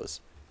all those.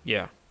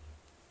 Yeah.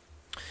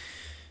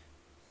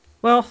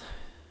 Well,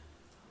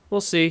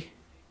 we'll see.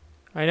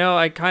 I know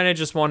I kind of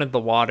just wanted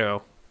the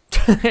Watto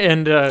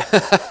and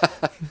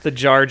the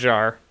Jar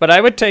Jar, but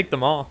I would take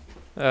them all.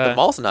 The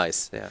mall's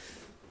nice, yeah.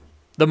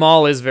 The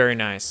mall is very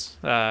nice.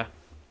 But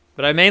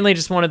I mainly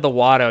just wanted the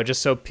Watto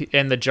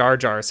and the Jar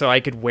Jar so I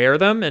could wear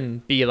them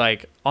and be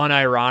like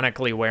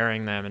unironically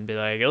wearing them and be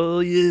like, oh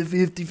yeah,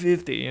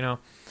 50-50, you know.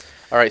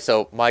 All right,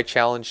 so my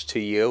challenge to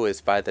you is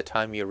by the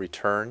time you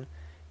return,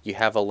 you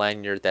have a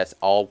lanyard that's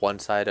all one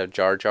side of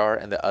Jar Jar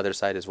and the other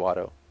side is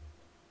Watto.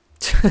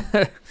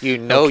 You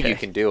know you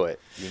can do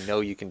it. You know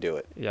you can do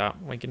it. Yeah,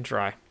 we can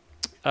try.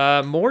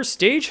 More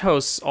stage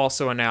hosts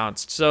also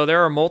announced. So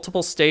there are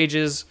multiple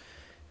stages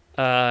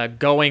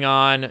going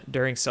on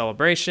during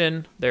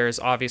Celebration. There's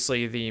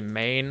obviously the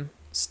main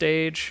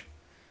stage,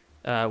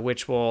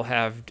 which will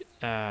have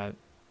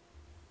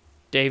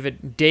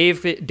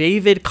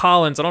David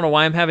Collins. I don't know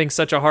why I'm having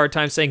such a hard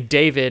time saying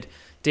David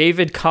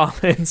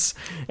Collins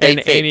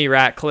and Amy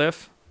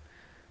Ratcliffe,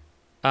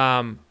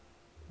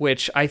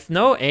 which I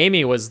know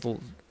Amy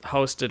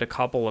hosted a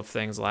couple of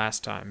things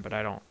last time, but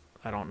I don't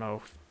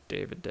know if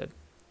David did.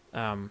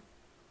 And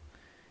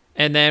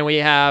then we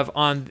have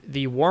on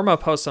the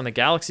warm-up host on the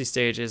Galaxy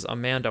stage is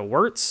Amanda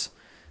Wirtz.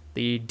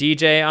 The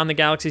DJ on the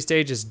Galaxy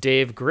stage is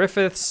Dave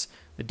Griffiths.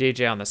 The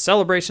DJ on the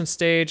Celebration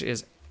stage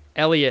is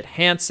Elliot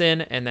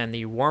Hansen, and then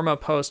the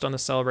warm-up host on the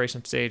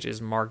Celebration stage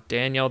is Mark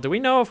Daniel. Do we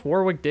know if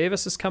Warwick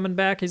Davis is coming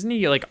back? Isn't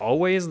he like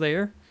always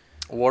there?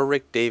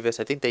 Warwick Davis,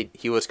 I think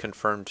he was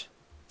confirmed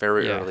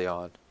very early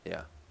on.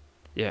 Yeah.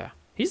 Yeah.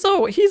 He's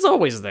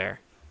always there.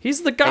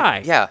 He's the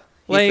guy.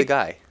 He's the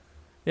guy.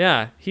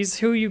 Yeah, he's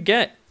who you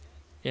get.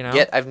 You know.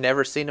 Yet I've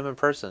never seen him in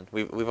person.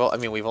 We've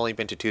only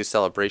been to 2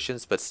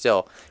 celebrations, but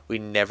still we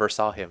never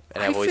saw him.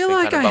 And I've always been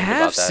kind of bummed about that. I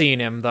have seen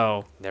him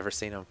though. Never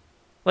seen him.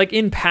 Like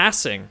in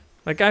passing.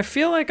 Like, I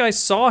feel like I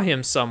saw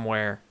him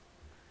somewhere.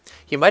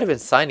 He might have been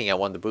signing at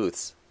one of the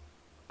booths.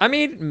 I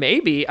mean,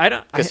 maybe. I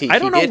don't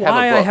know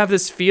why I have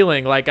this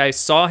feeling like I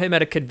saw him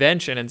at a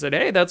convention and said,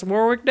 hey, that's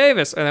Warwick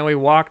Davis. And then we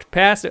walked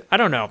past it. I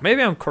don't know.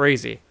 Maybe I'm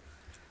crazy.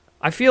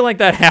 I feel like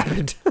that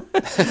happened.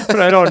 But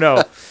I don't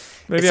know.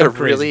 Maybe it's a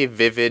really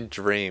vivid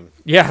dream.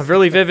 Yeah,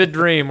 really vivid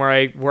dream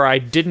where I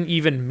didn't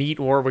even meet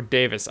Warwick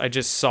Davis. I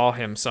just saw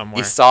him somewhere.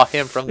 You saw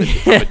him from a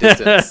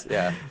distance.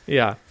 Yeah.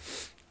 Yeah.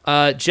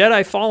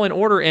 Jedi Fallen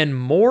Order and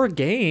more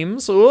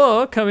games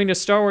coming to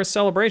Star Wars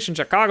Celebration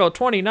Chicago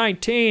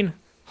 2019.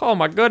 Oh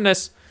my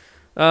goodness.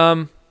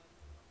 This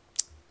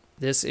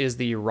is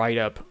the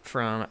write-up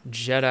from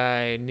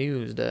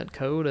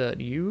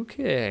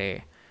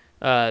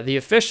JediNews.co.uk. The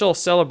official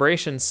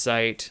Celebration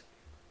site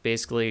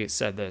basically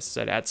said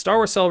at Star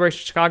Wars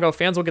Celebration Chicago,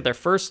 fans will get their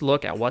first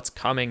look at what's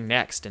coming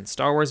next in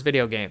Star Wars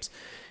video games.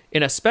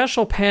 In a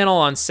special panel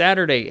on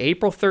Saturday,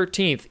 April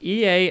 13th,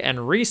 EA and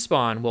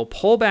Respawn will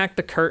pull back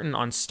the curtain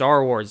on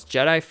Star Wars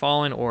Jedi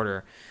Fallen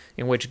Order,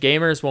 in which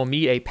gamers will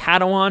meet a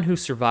Padawan who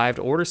survived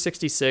Order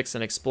 66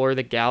 and explore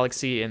the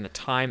galaxy in the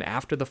time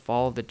after the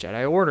fall of the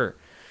Jedi Order.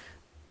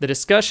 The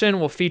discussion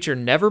will feature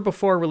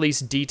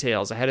never-before-released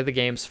details ahead of the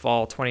game's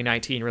fall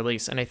 2019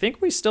 release, and I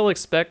think we still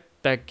expect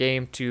that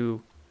game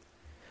to...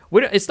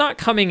 It's not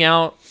coming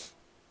out...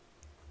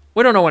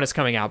 We don't know when it's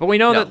coming out, but we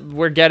know that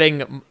we're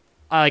getting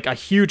like a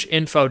huge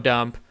info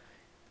dump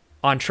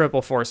on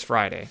Triple Force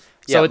Friday.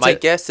 Yeah, so my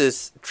guess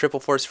is Triple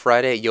Force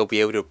Friday, you'll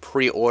be able to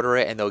pre-order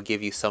it, and they'll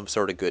give you some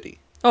sort of goodie.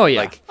 Oh,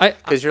 yeah.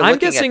 Because you're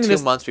looking at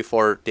 2 months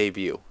before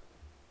debut.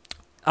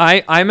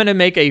 I'm going to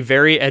make a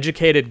very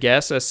educated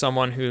guess as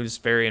someone who's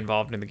very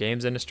involved in the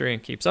games industry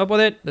and keeps up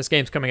with it. This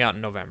game's coming out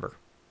in November.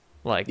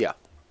 Yeah.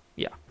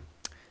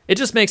 It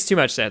just makes too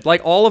much sense.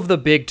 Like, all of the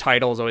big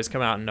titles always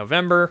come out in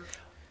November.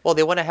 Well,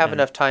 they want to have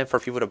enough time for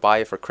people to buy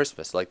it for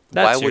Christmas. Like,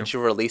 why would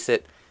you release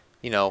it,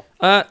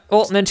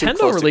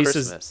 Nintendo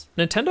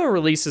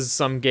releases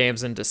some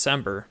games in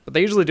December, but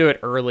they usually do it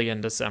early in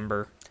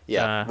December.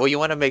 Yeah. Well, you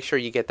want to make sure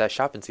you get that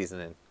shopping season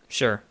in.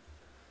 Sure.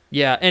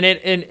 Yeah, and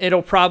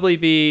it'll probably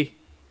be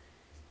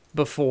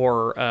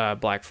before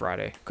Black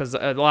Friday, because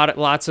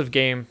lots of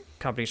game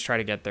companies try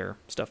to get their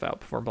stuff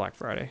out before Black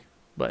Friday.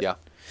 But yeah.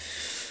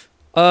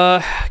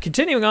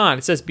 Continuing on,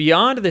 it says,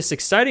 beyond this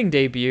exciting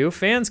debut,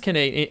 fans can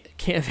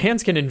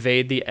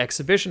invade the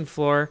exhibition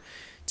floor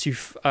to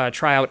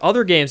try out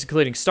other games,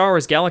 including Star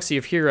Wars Galaxy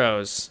of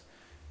Heroes,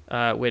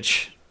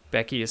 which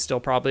Becky is still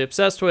probably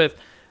obsessed with,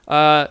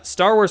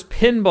 Star Wars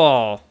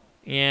Pinball,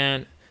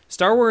 and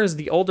Star Wars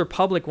The Old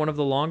Republic, one of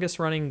the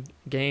longest-running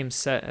games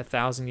set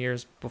 1,000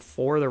 years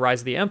before the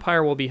rise of the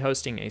Empire, will be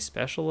hosting a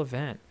special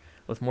event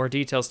with more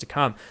details to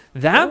come.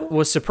 That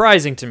was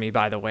surprising to me,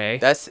 by the way.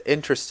 That's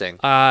interesting.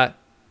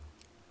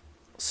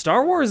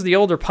 Star Wars The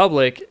Old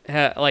Republic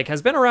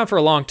has been around for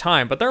a long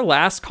time, but their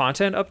last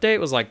content update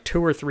was like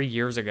 2 or 3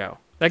 years ago.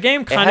 That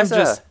game kind of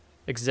just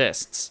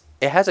exists.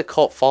 It has a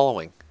cult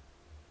following.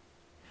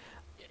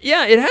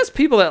 Yeah, it has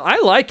people that... I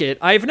like it.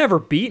 I've never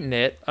beaten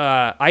it.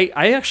 I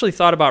actually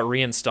thought about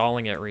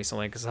reinstalling it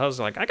recently because I was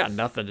like, I got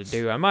nothing to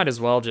do. I might as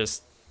well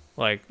just...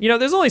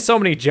 there's only so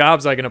many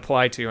jobs I can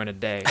apply to in a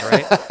day,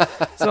 right?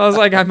 So I was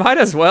like, I might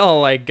as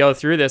well go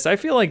through this. I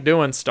feel like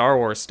doing Star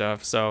Wars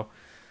stuff, so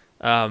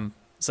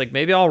it's like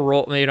maybe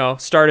I'll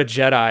start a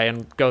Jedi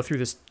and go through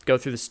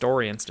the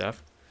story and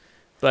stuff.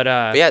 But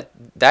yeah,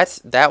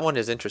 that one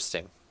is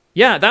interesting.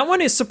 Yeah, that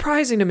one is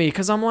surprising to me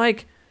because I'm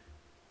like,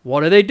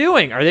 what are they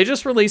doing? Are they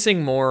just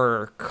releasing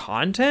more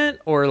content,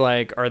 or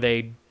are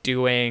they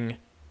doing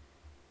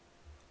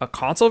a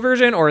console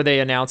version, or are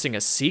they announcing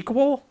a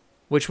sequel?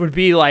 Which would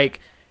be I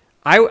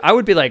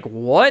would be like,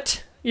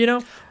 what?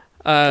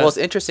 Well, it's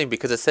interesting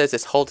because it says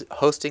it's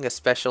hosting a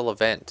special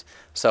event.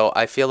 So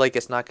I feel like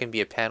it's not going to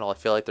be a panel. I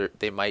feel like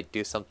they might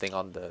do something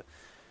on the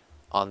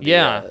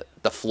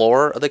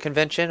floor of the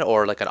convention,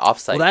 or like an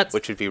offsite,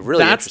 which would be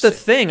really interesting. That's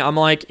the thing. I'm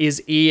like,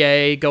 is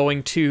EA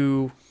going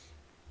to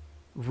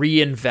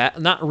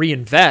not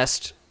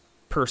reinvest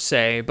per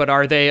se, but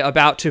are they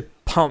about to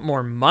pump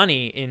more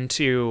money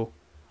into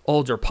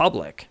Old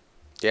Republic?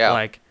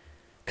 Yeah.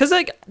 Because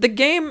the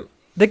game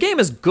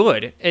is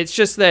good. It's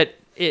just that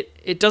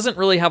it doesn't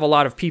really have a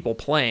lot of people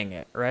playing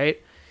it, right?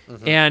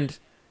 Mm-hmm. And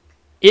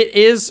it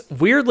is,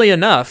 weirdly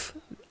enough,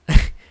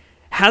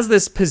 has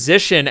this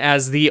position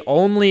as the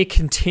only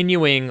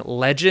continuing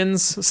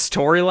Legends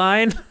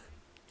storyline.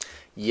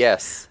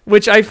 Yes.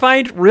 Which I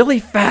find really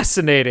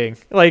fascinating,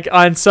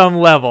 on some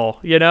level,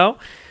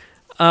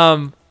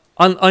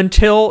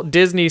 until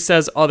Disney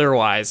says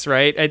otherwise,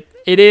 right?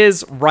 It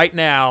is right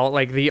now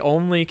the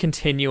only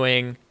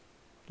continuing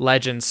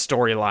Legends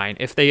storyline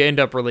if they end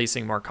up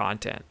releasing more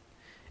content.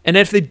 And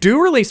if they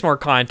do release more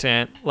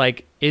content,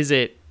 does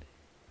it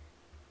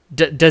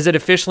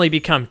officially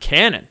become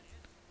canon?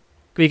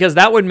 Because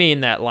that would mean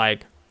that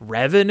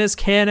Revan is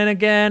canon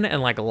again,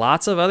 and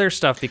lots of other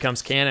stuff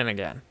becomes canon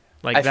again.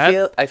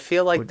 I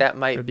feel like that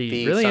might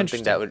be really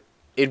something that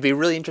it'd be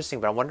really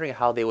interesting, but I'm wondering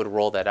how they would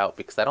roll that out,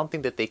 because I don't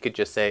think that they could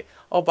just say,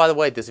 oh, by the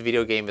way, this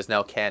video game is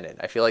now canon.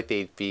 I feel like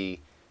there'd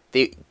be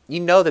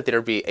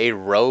a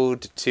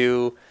road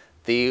to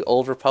the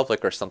Old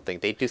Republic or something.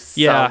 They do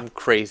some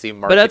crazy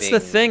marketing. But that's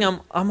the thing.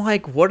 I'm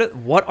like,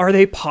 what are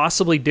they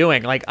possibly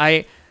doing?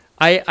 I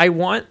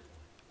want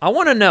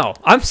to know.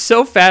 I'm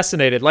so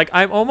fascinated.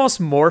 I'm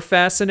almost more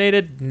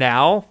fascinated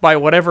now by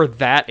whatever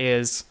that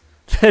is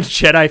than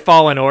Jedi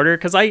Fallen Order,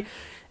 because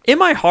in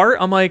my heart,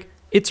 I'm like,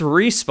 it's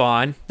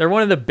Respawn. They're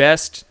one of the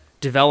best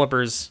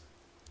developers,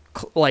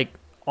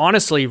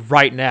 honestly,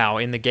 right now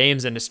in the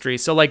games industry.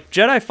 So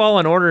Jedi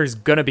Fallen Order is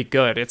gonna be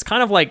good. It's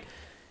kind of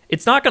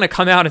it's not going to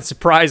come out and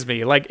surprise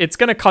me. It's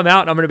going to come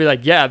out and I'm going to be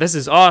like, yeah, this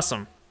is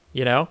awesome.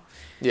 Yeah.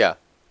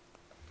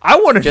 I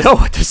want to know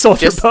what this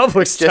Old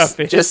Republic stuff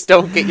is. Just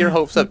don't get your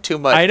hopes up too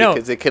much. I know.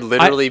 Because it could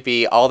literally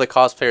be all the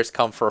cosplayers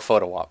come for a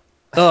photo op.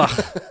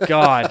 Ugh,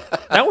 God.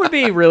 That would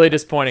be really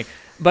disappointing.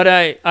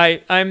 But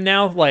I'm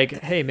now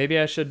hey, maybe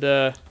I should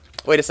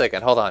Wait a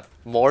second, hold on.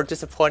 More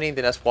disappointing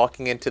than us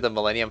walking into the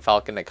Millennium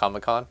Falcon at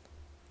Comic-Con?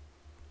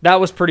 That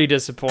was pretty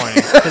disappointing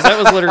because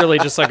that was literally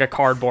just like a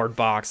cardboard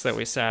box that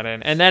we sat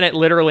in, and then it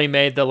literally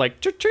made the like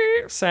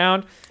choo-choo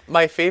sound.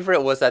 My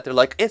favorite was that they're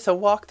like, it's a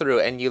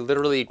walkthrough, and you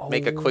literally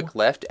make a quick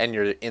left and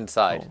you're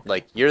inside. Oh.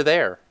 Like, you're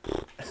there.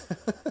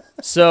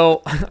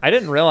 So I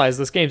didn't realize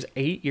this game's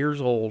 8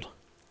 years old.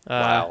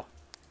 Wow.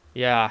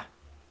 Yeah.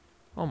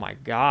 Oh my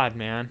god,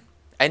 man.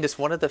 And it's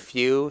one of the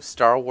few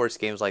Star Wars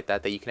games like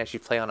that you can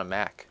actually play on a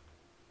Mac.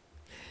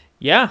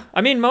 Yeah, I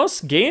mean,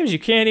 most games you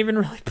can't even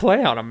really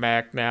play on a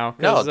Mac now.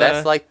 No,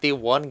 that's like the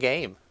one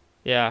game.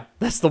 Yeah,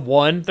 that's the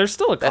one. There's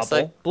still a couple.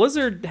 Like,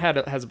 Blizzard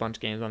has a bunch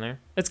of games on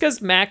there. It's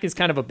because Mac is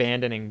kind of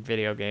abandoning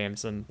video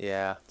games, and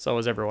yeah, so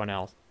is everyone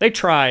else. They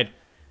tried.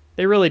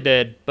 They really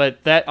did,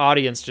 but that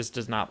audience just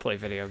does not play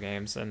video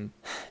games. And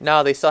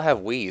no, they still have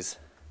Wiis,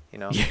 you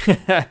know?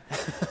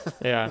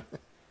 Yeah.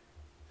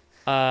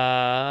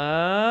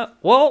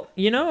 Well,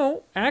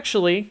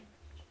 actually...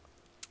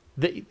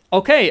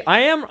 I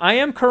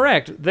am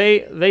correct.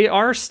 They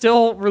are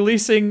still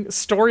releasing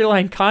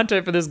storyline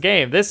content for this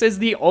game. This is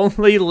the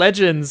only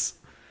Legends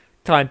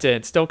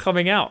content still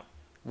coming out.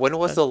 When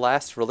was the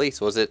last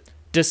release? Was it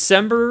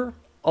December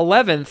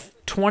 11th,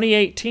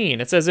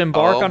 2018? It says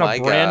embark on a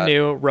brand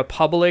new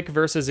Republic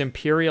versus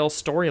Imperial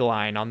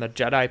storyline on the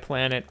Jedi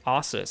planet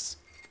Ossus.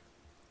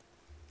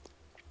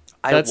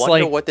 I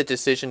wonder what the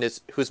decision is.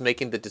 Who's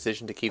making the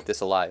decision to keep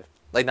this alive?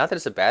 Like, not that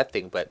it's a bad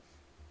thing, but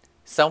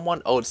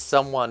someone owed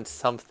someone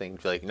something.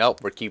 Like, nope,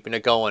 we're keeping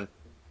it going.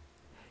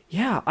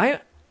 Yeah,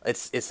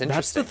 it's interesting.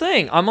 That's the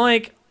thing. I'm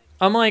like,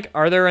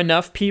 are there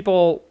enough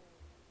people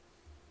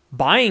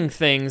buying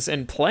things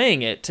and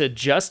playing it to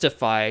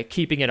justify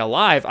keeping it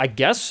alive? I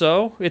guess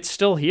so. It's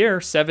still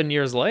here 7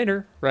 years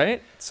later,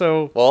 right?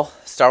 So, well,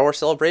 Star Wars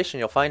Celebration,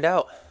 you'll find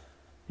out.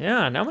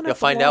 Yeah, now you'll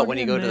find out when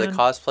you go to the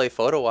cosplay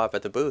photo op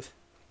at the booth.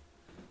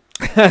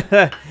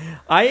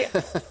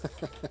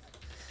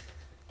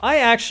 I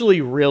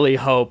actually really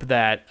hope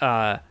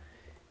that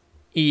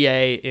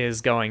EA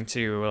is going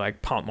to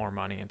like pump more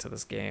money into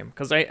this game,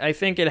 because I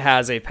think it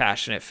has a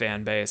passionate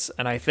fan base,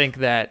 and I think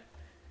that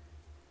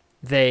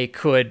they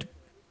could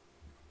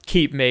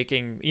keep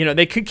making,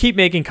 they could keep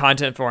making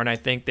content for it, and I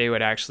think they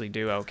would actually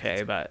do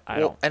okay, but I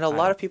don't. And a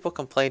lot of people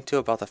complain too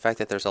about the fact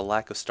that there's a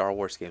lack of Star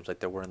Wars games like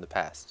there were in the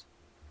past.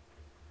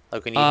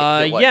 Like when you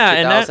hit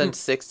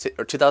 2006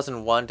 or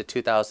 2001 to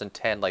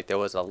 2010, like there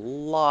was a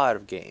lot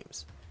of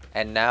games.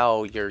 And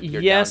now you're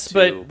yes,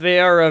 down to... but they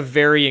are of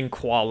varying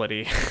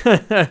quality.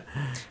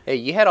 Hey,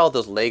 you had all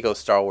those Lego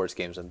Star Wars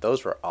games, and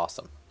those were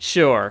awesome.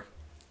 Sure.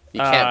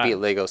 You can't beat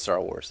Lego Star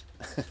Wars.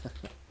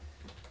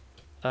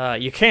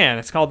 You can.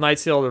 It's called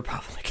Knights of the Old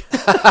Republic.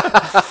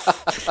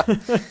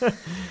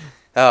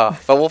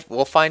 But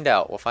we'll find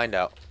out. We'll find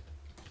out.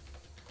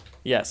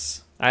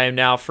 Yes. I am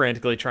now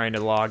frantically trying to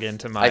log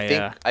into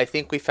my... I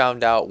think we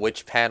found out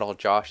which panel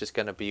Josh is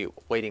going to be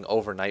waiting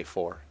overnight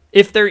for.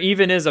 If there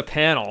even is a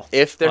panel.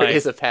 If there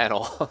is a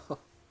panel.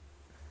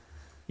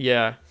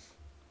 Yeah.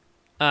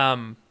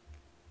 I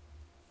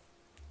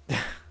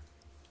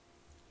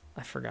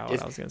forgot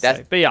what I was going to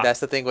say. But yeah.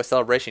 That's the thing with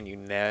Celebration. You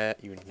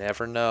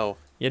never know.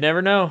 You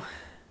never know.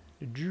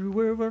 Did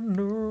you ever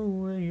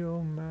know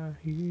you're my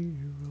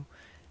hero?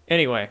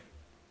 Anyway.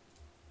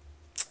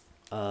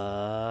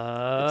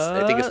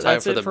 I think it's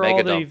time for the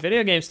Mega Dump. All the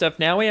video game stuff.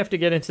 Now we have to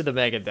get into the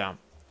Mega Dump.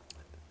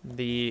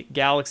 The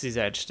Galaxy's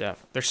Edge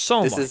stuff. There's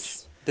so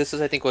much. This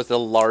I think, was the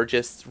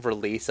largest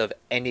release of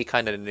any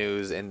kind of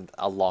news in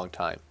a long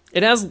time.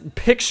 It has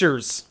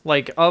pictures,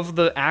 like, of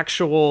the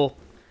actual...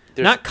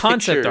 not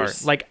concept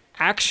art, like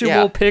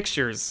actual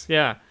pictures.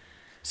 Yeah.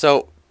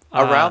 So,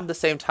 around the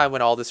same time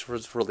when all this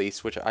was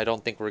released, which I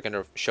don't think we're going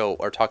to show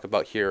or talk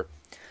about here,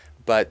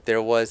 but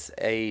there was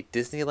a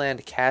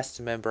Disneyland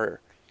cast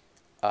member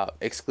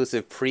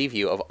exclusive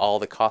preview of all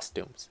the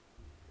costumes.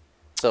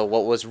 So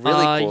what was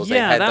really cool is they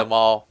had them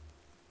all...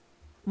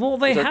 Well,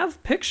 they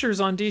have pictures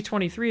on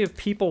D23 of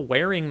people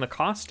wearing the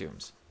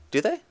costumes.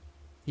 Do they?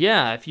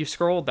 Yeah, if you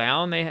scroll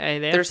down, they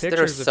have pictures of people wearing them.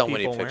 There's so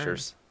many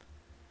pictures.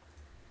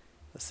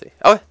 Let's see.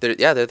 Oh,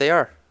 there they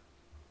are.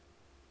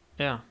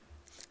 Yeah.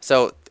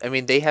 So, I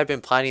mean, they had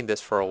been planning this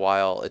for a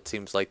while. It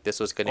seems like this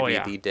was going to be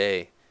the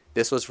day.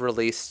 This was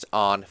released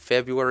on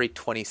February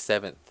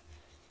 27th.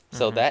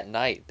 So that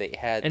night they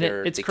had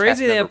it's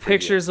crazy they have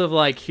pictures of,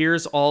 like,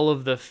 here's all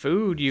of the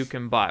food you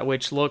can buy,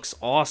 which looks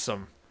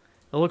awesome.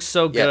 It looks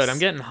so good. Yes. I'm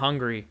getting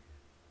hungry.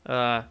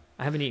 I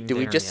haven't eaten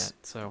dinner yet.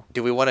 So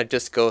do we want to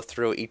just go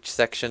through each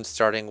section,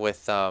 starting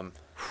with?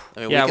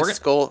 We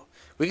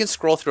can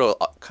scroll through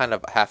kind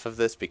of half of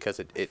this because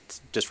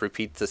it just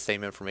repeats the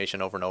same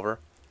information over and over.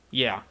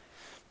 Yeah.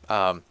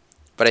 But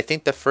I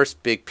think the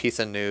first big piece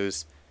of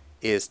news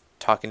is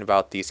talking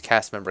about these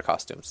cast member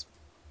costumes.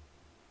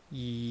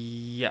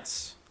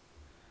 Yes.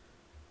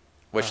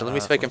 Which let me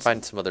see if I can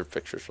find some other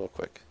pictures real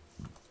quick.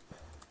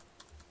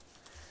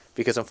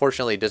 Because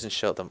unfortunately it doesn't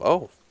show them.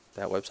 Oh,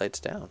 that website's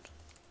down.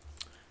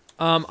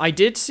 I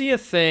did see a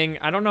thing.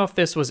 I don't know if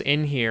this was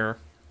in here.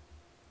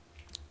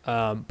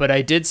 But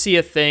I did see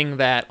a thing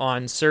that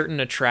on certain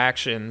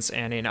attractions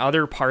and in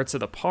other parts of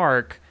the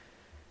park,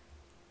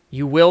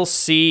 you will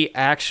see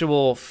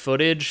actual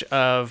footage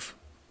of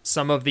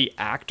some of the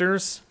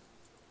actors.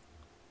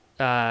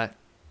 And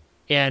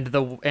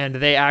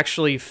they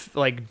actually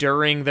like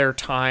during their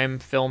time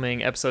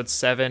filming episode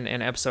 7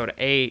 and episode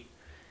 8,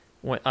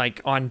 like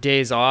on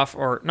days off,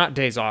 or not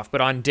days off, but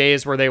on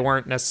days where they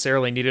weren't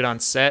necessarily needed on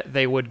set,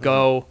 they would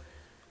go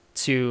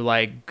to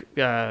like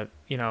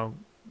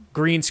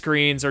green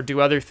screens or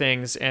do other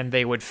things, and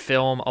they would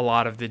film a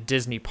lot of the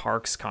Disney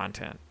parks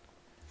content.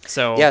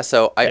 So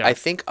I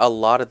think a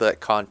lot of the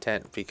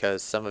content,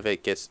 because some of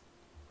it gets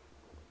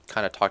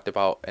kind of talked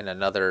about in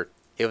another,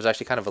 it was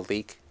actually kind of a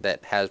leak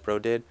that Hasbro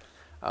did.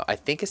 I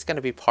think it's going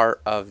to be part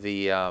of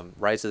the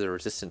Rise of the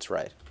Resistance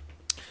ride.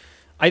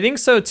 I think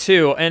so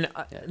too, and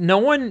no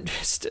one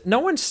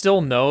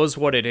still knows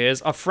what it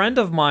is. A friend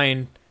of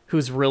mine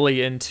who's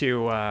really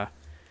into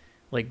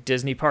like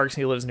Disney parks,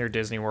 he lives near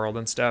Disney World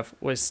and stuff,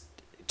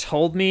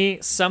 told me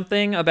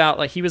something about,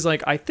 like, he was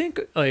like, I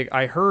think, like,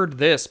 I heard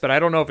this, but I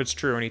don't know if it's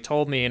true, and he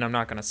told me, and I'm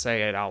not going to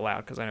say it out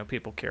loud because I know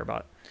people care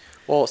about it.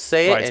 Well,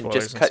 say it and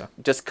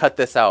just cut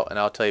this out, and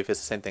I'll tell you if it's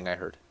the same thing I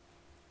heard.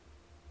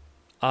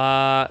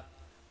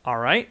 All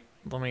right.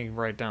 Let me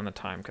write down the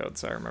time code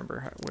so I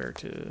remember where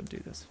to do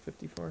this.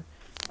 54.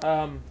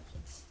 I'm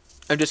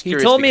just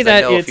curious because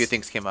I know a few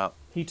things came out.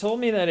 He told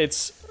me that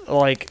it's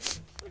like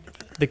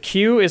the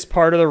queue is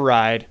part of the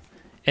ride,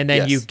 and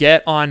then you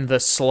get on the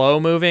slow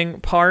moving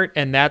part,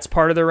 and that's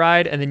part of the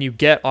ride, and then you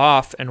get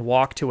off and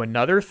walk to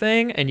another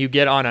thing, and you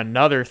get on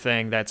another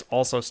thing that's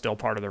also still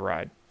part of the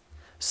ride.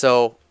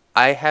 So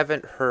I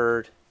haven't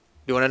heard. Do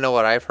you want to know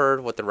what I've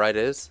heard? What the ride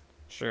is?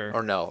 Sure.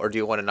 Or no? Or do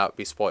you want to not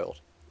be spoiled?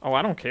 Oh,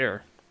 I don't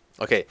care.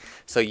 Okay,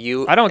 so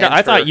you.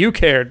 I thought you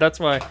cared. That's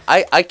why.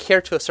 I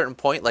care to a certain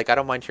point. Like, I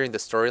don't mind hearing the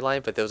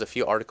storyline, but there was a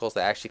few articles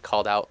that actually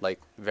called out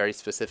like very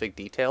specific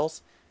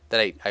details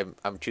that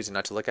I'm choosing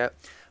not to look at.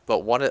 But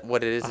what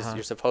it is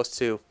you're supposed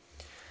to.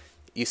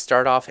 You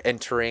start off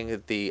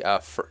entering the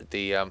not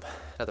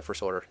the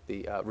First Order,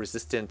 the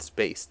Resistance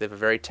base. They have a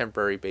very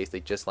temporary base. They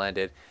just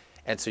landed,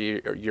 and so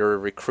you're a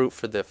recruit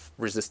for the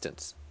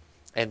Resistance,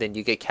 and then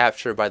you get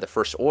captured by the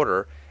First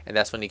Order, and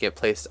that's when you get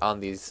placed on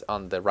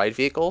the ride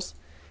vehicles.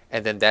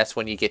 And then that's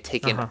when you get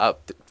taken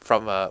up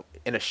from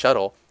in a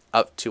shuttle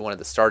up to one of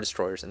the Star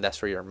Destroyers, and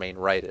that's where your main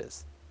ride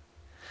is.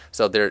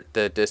 So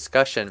the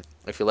discussion,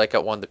 if you look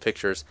at one of the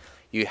pictures,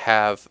 you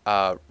have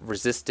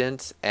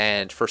Resistance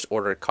and First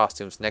Order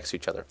costumes next to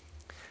each other.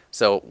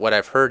 So what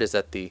I've heard is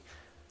that the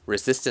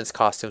Resistance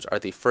costumes are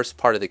the first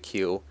part of the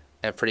queue,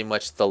 and pretty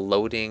much the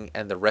loading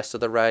and the rest of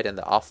the ride and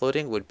the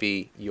offloading would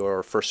be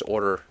your First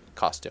Order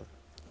costume.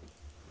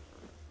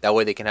 That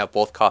way they can have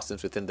both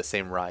costumes within the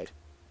same ride.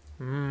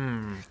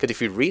 Because if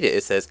you read it,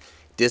 it says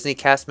Disney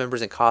cast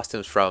members in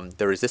costumes from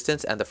the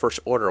Resistance and the First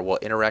Order will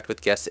interact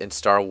with guests in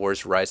Star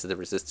Wars Rise of the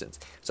Resistance.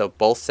 So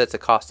both sets of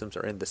costumes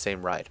are in the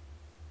same ride.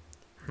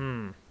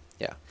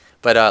 Yeah.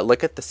 But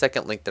look at the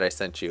second link that I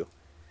sent you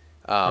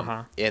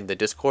in the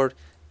Discord.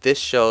 This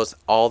shows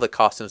all the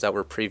costumes that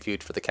were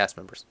previewed for the cast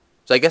members.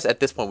 So I guess at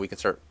this point we can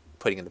start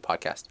putting in the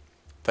podcast.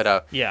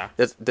 But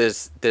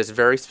there's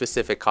very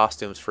specific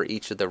costumes for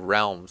each of the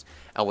realms.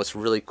 And what's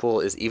really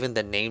cool is even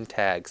the name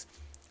tags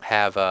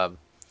have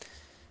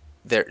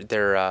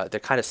they're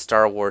kind of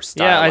Star Wars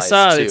stylized. Yeah, I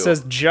saw it. It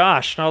says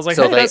Josh, and I was like,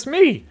 hey, that's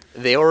me.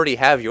 They already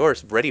have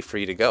yours ready for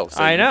you to go.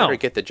 So I know. You better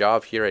get the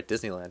job here at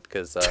Disneyland,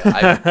 because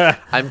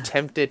I'm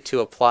tempted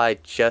to apply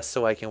just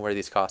so I can wear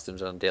these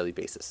costumes on a daily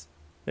basis.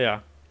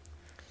 Yeah.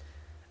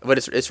 But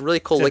it's really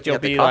cool looking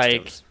at the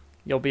costumes.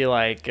 You'll be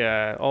like,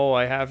 oh,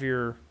 I have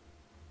your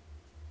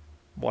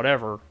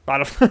whatever.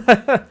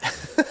 I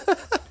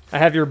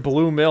have your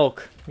blue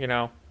milk, you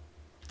know.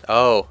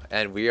 Oh,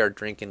 and we are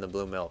drinking the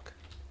blue milk.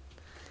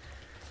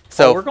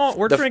 So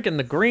we're drinking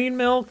the green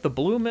milk, the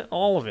blue milk,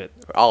 all of it.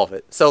 All of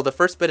it. So the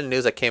first bit of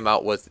news that came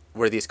out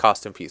were these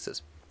costume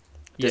pieces.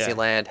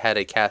 Disneyland had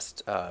a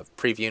cast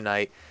preview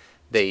night.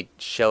 They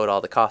showed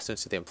all the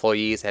costumes to the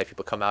employees, had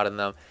people come out in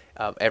them.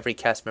 Every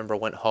cast member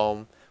went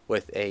home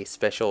with a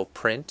special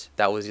print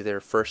that was either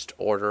First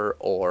Order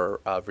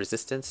or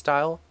Resistance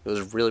style. It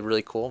was really,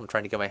 really cool. I'm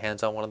trying to get my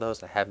hands on one of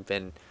those. I haven't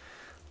been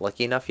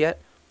lucky enough yet.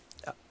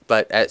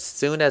 But as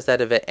soon as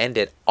that event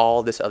ended,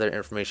 all this other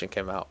information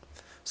came out.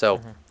 So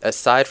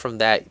aside from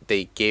that,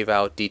 they gave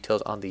out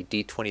details on the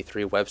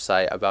D23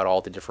 website about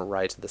all the different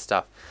rides and the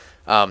stuff.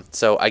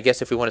 So I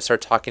guess if we want to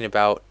start talking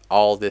about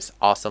all this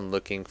awesome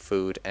looking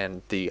food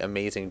and the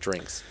amazing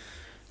drinks.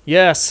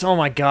 Yes. Oh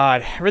my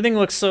God. Everything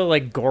looks so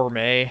like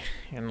gourmet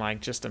and like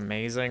just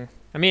amazing.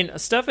 I mean,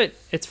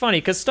 it's funny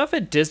because stuff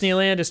at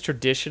Disneyland is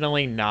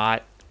traditionally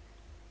not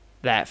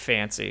that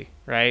fancy,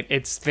 right?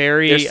 It's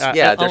very there's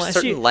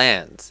certain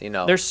lands, you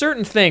know. There's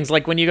certain things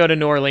like when you go to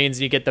New Orleans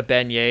and you get the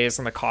beignets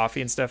and the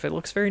coffee and stuff. It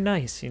looks very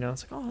nice, you know.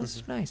 It's like, oh, this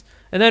is nice.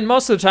 And then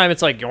most of the time,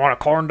 it's like, you want a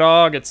corn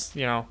dog? It's,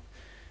 you know,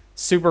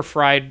 super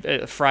fried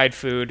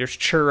food. There's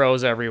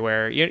churros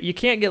everywhere. You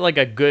can't get like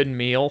a good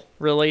meal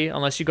really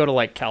unless you go to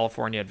like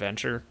California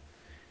Adventure.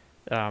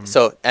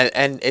 So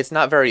and it's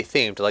not very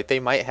themed. Like they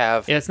might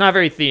have. Yeah, it's not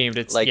very themed.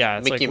 It's like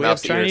it's Mickey like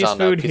Mouse we have ears Chinese on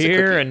food a piece of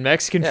here cookie. and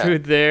Mexican Yeah.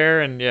 food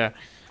there, and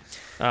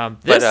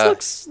this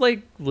looks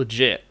like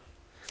legit.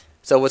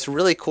 So what's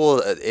really cool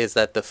is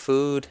that the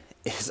food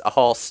is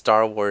all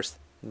Star Wars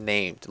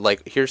named.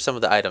 Like here's some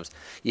of the items.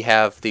 You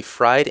have the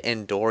fried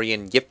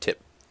Andorian yip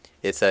tip.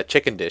 It's a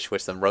chicken dish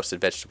with some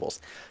roasted vegetables.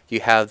 You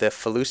have the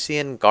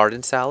Felucian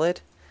garden salad.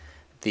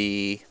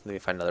 Let me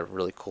find another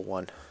really cool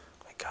one.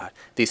 Oh my god.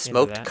 The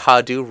smoked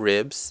Kadu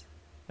ribs.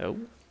 Oh.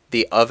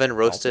 The oven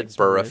roasted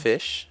burra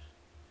fish.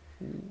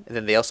 And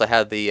then they also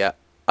have the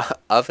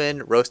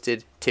oven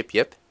roasted tip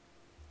yip.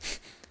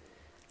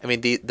 I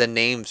mean the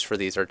names for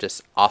these are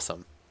just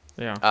awesome.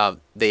 Yeah.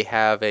 They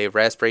have a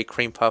raspberry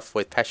cream puff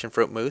with passion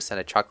fruit mousse and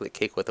a chocolate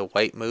cake with a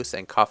white mousse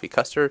and coffee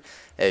custard.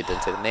 It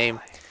didn't say the name.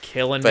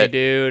 Killing me,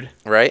 dude.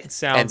 Right? It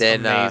sounds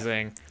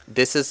amazing.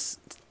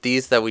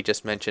 These that we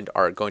just mentioned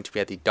are going to be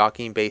at the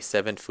Docking Bay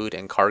 7 Food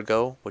and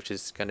Cargo, which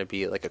is going to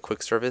be like a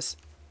quick service.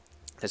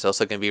 There's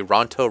also going to be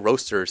Ronto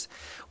Roasters,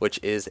 which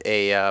is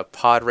a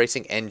pod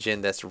racing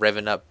engine that's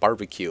revving up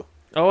barbecue.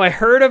 Oh, I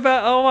heard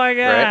about. Oh my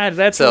god, right?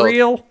 That's so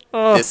real.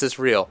 Oh. This is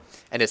real,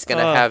 and it's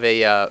gonna have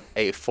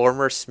a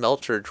former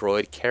smelter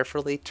droid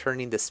carefully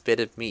turning the spit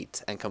of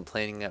meat and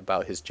complaining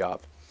about his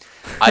job.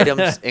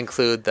 Items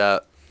include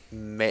the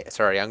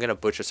I'm gonna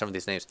butcher some of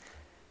these names.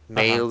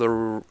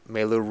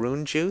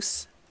 Meiloorun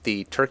juice,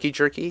 the turkey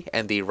jerky,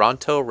 and the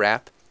Ronto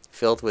wrap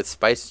filled with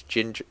spiced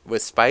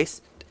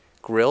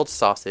grilled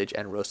sausage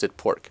and roasted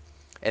pork.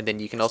 And then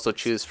you can also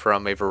choose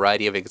from a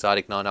variety of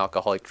exotic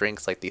non-alcoholic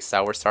drinks like the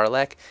Sour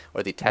Sarlacc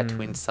or the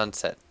Tatooine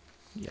Sunset.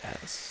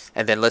 Yes.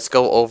 And then let's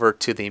go over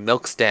to the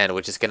milk stand,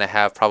 which is going to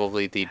have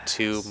probably the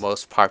two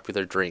most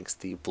popular drinks,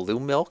 the blue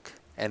milk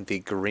and the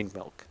green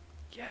milk.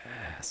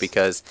 Yes.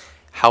 Because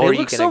how are you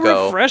going to go? They look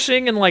so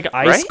refreshing and like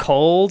ice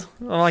cold.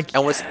 I'm like,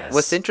 and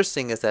what's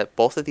interesting is that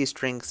both of these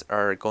drinks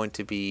are going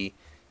to be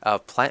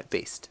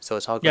plant-based. So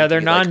it's all going to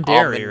be like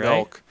non-dairy, almond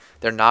milk.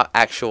 They're not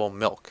actual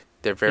milk.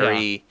 They're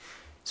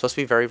supposed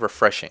to be very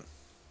refreshing.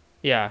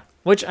 Yeah,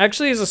 which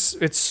actually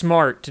it's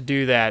smart to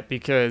do that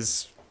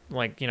because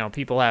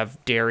people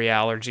have dairy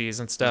allergies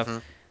and stuff.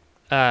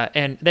 Mm-hmm.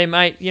 And they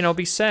might,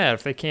 be sad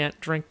if they can't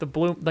drink the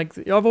blue. Like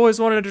I've always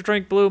wanted to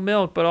drink blue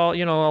milk, but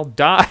I'll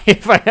die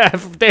if I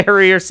have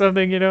dairy or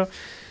something, And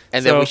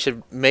then we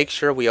should make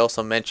sure we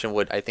also mention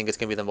what I think is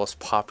going to be the most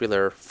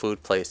popular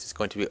food place. It's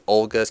going to be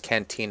Olga's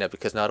Cantina,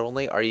 because not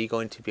only are you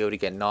going to be able to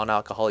get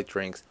non-alcoholic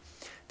drinks,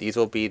 these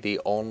will be the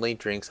only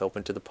drinks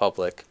open to the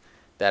public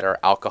that are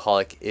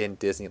alcoholic in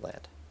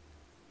Disneyland.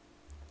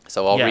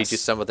 So I'll read you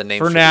some of the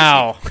names for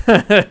now.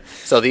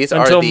 So these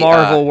are until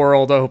Marvel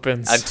World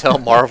opens. Until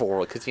Marvel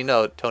World, because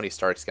Tony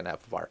Stark's gonna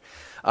have a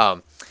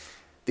bar.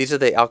 These are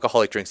the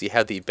alcoholic drinks. You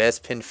have the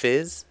Bespin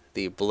Fizz,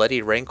 the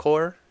Bloody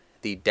Rancor,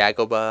 the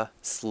Dagobah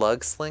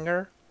Slug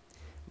Slinger,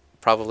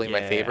 probably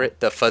my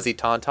favorite, the Fuzzy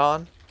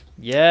Tauntaun.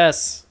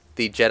 Yes.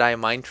 The Jedi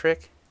Mind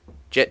Trick,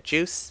 Jet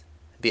Juice,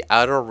 the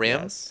Outer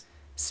Rim,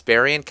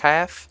 Sparian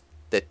Calf,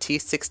 the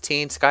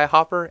T-16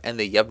 Skyhopper, and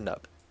the Yub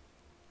Nub.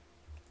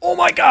 Oh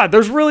my god,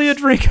 there's really a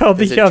drink called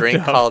the Yub Nub. There's a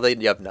drink called the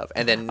Yub Nub.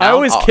 And then I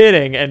was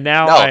kidding, and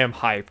now I am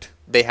hyped.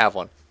 They have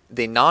one.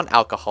 The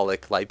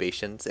non-alcoholic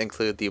libations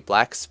include the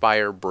Black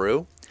Spire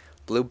Brew,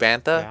 Blue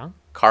Bantha,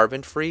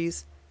 Carbon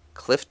Freeze,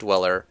 Cliff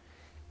Dweller,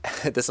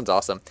 this one's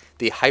awesome,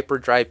 the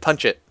Hyperdrive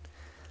Punch It,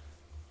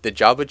 the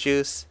Jabba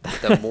Juice,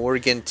 the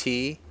Morgan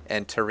Tea,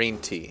 and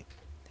Tareen Tea.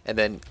 And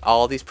then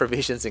all these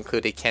provisions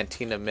include a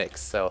Cantina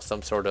mix, so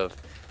some sort of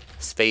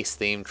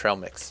space-themed trail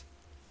mix.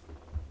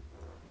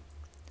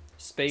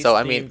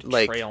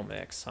 Trail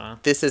mix, huh?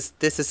 This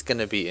is going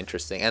to be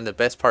interesting. And the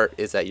best part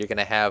is that you're going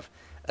to have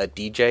a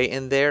DJ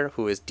in there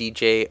who is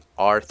DJ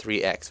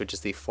R3X, which is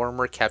the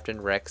former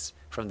Captain Rex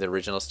from the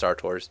original Star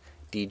Tours,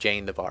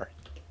 DJing the bar.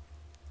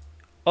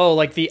 Oh,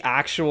 like the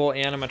actual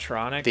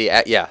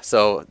animatronic?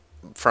 So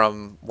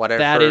from what I've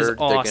heard, they're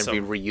going to be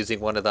reusing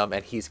one of them,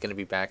 and he's going to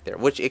be back there,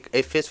 which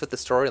it fits with the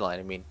storyline.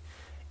 I mean,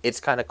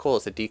 it's kind of cool.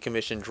 It's a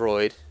decommissioned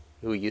droid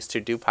who used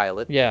to do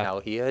pilot. Yeah. Now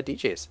he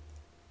DJs.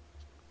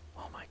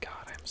 Oh my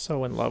god, I'm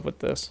so in love with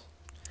this.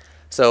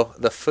 So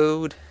the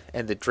food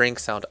and the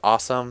drinks sound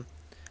awesome,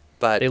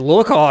 but they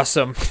look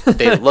awesome.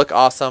 They look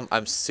awesome.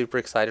 I'm super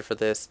excited for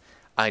this.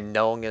 I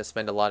know I'm going to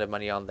spend a lot of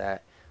money on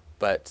that,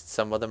 but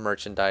some of the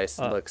merchandise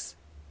looks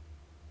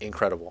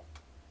incredible.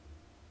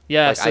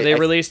 Yeah, so they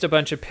released a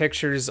bunch of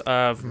pictures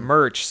of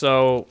merch.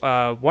 So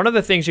one of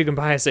the things you can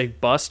buy is a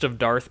bust of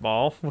Darth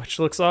Maul, which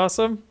looks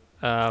awesome.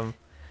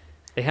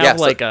 They have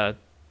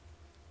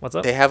what's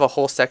up? They have a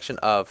whole section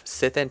of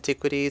Sith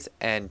antiquities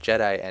and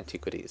Jedi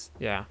antiquities.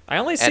 Yeah, I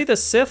only see the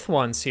Sith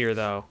ones here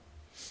though.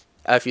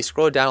 If you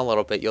scroll down a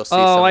little bit, you'll see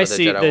some of the Jedi ones. Oh, I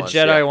see. The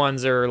Jedi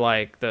ones are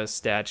like the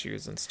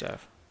statues and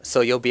stuff.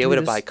 So you'll be able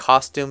to buy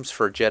costumes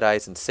for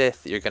Jedis and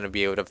Sith. You're going to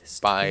be able to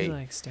buy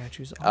like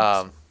statues.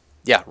 Awesome.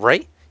 Yeah,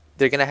 right?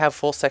 They're going to have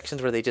full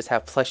sections where they just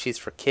have plushies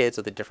for kids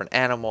with the different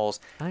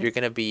animals. You're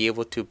going to be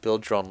able to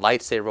build your own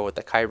lightsaber with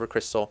the Kyber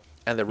crystal.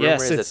 And the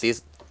rumor is that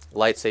these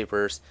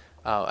lightsabers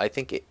I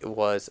think it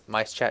was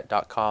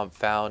micechat.com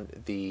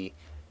found the,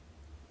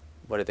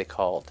 what are they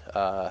called?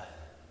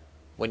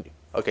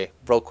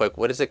 Real quick,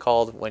 what is it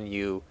called when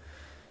you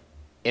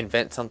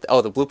invent something?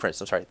 Oh, the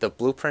blueprints. I'm sorry, the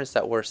blueprints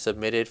that were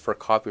submitted for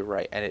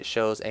copyright, and it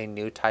shows a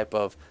new type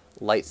of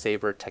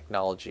lightsaber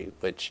technology,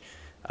 which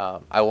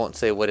I won't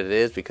say what it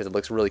is because it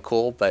looks really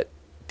cool, but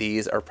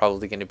these are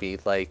probably going to be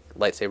like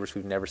lightsabers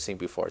we've never seen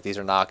before. These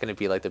are not going to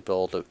be like the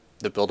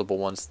buildable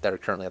ones that are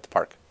currently at the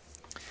park.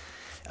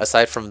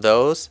 Aside from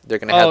those, they're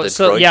going to have the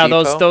droid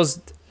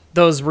depot.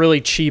 Those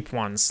really cheap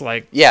ones,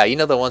 like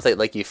the ones that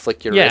like you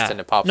flick your wrist and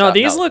it pops out. No,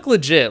 these look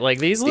legit. Like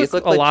these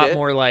look a lot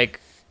more like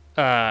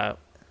the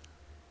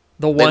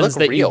ones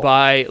that you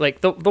buy,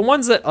 like the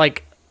ones that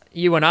like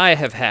you and I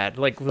have had,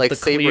 like with the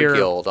Saber clear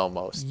Guild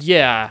almost.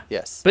 Yeah.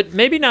 Yes. But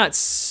maybe not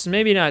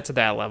to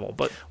that level.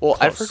 But well,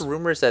 close. I've heard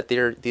rumors that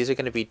these are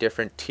going to be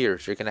different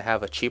tiers. You're going to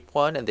have a cheap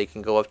one, and they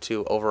can go up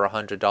to over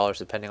 $100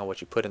 depending on what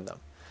you put in them.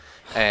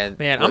 And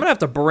man, I'm gonna have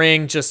to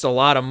bring just a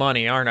lot of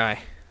money, aren't I?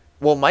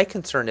 Well, my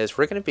concern is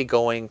we're going to be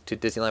going to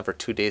Disneyland for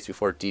 2 days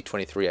before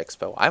D23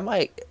 Expo. I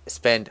might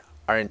spend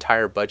our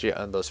entire budget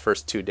on those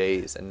first 2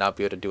 days and not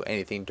be able to do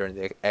anything during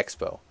the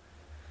expo.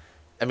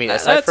 I mean,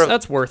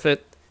 that's worth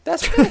it.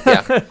 That's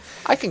yeah.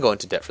 I can go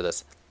into debt for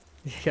this.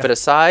 Yeah. But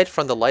aside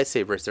from the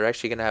lightsabers, they're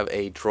actually going to have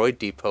a droid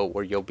depot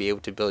where you'll be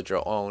able to build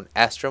your own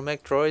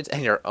astromech droids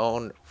and your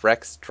own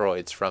Rex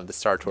droids from the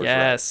Star Tours.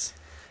 Yes.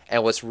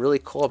 And what's really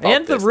cool about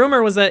and the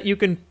rumor was that you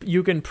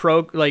could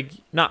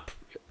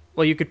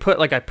put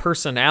like a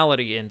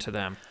personality into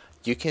them.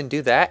 You can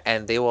do that,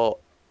 and they will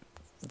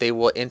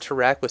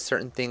interact with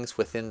certain things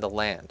within the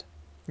land.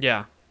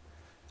 Yeah.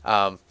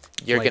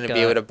 You're going to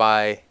be able to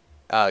buy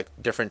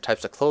different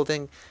types of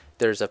clothing.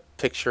 There's a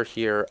picture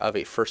here of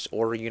a First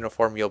Order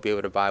uniform you'll be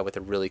able to buy with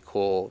a really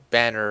cool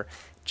banner,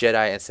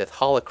 Jedi and Sith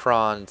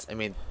holocrons. I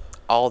mean,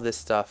 all this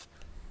stuff.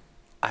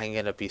 I'm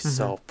going to be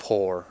so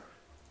poor.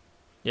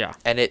 Yeah.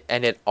 And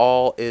it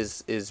all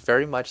is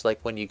very much like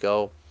when you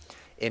go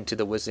into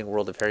the Wizarding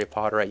World of Harry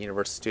Potter at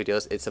Universal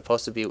Studios. It's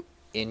supposed to be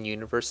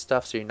in-universe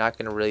stuff, so you're not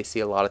going to really see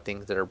a lot of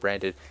things that are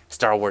branded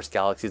Star Wars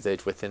Galaxy's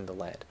Edge within the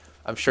land.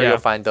 I'm sure you'll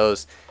find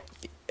those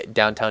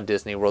Downtown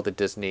Disney, World of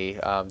Disney,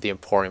 the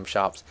Emporium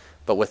shops,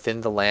 but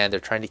within the land, they're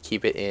trying to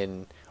keep it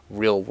in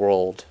real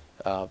world.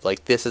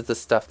 Like this is the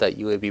stuff that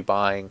you would be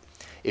buying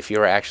if you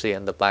were actually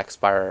in the Black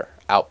Spire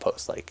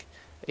outpost, like,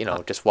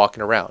 just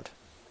walking around.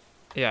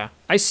 Yeah.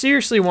 I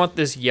seriously want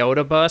this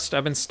Yoda bust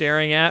I've been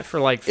staring at for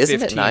like 15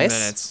 Isn't it nice?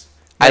 minutes.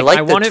 I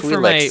want it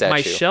for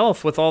my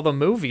shelf with all the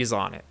movies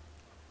on it.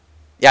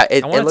 Yeah,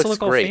 it looks looks to look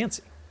great. All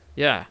fancy.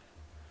 Yeah.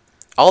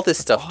 All this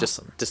stuff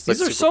awesome. just These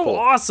looks are super so cool.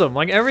 awesome.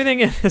 Like everything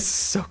is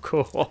so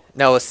cool.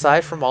 Now,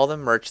 aside from all the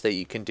merch that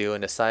you can do,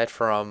 and aside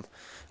from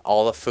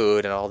all the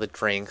food and all the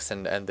drinks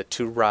and the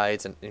 2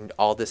 rides and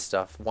all this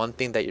stuff, one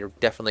thing that you're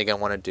definitely going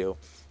to want to do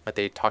that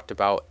they talked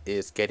about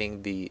is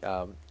getting the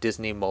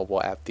Disney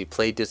mobile app, the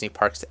Play Disney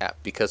Parks app,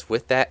 because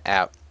with that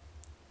app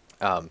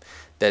that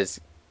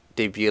is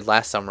debuted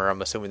last summer,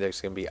 I'm assuming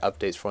there's going to be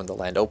updates for when the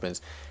land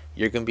opens,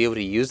 you're going to be able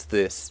to use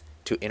this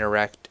to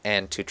interact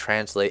and to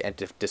translate and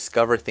to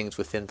discover things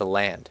within the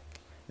land.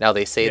 Now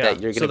they say that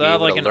you're going to be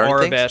able to learn things. So they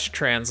have like an Aurebesh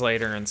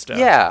translator and stuff.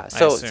 Yeah,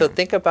 so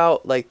think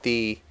about like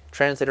the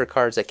translator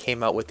cards that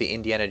came out with the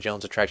Indiana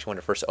Jones attraction when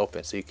it first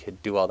opened, so you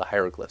could do all the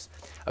hieroglyphs.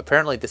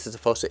 Apparently this is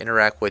supposed to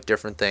interact with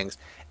different things,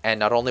 and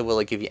not only will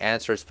it give you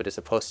answers, but it's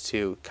supposed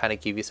to kind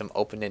of give you some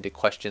open-ended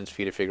questions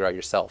for you to figure out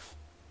yourself.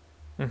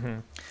 Mm-hmm.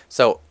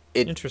 So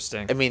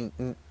interesting. I mean,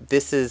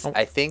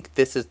 I think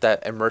this is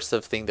that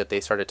immersive thing that they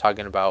started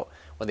talking about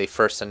when they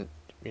first,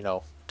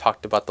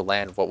 talked about the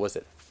land. What was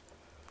it,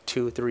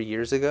 2-3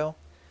 years ago?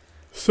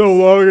 So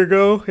long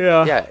ago,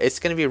 yeah. Yeah, it's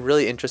going to be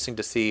really interesting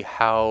to see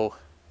how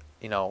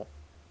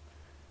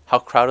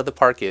crowded the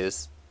park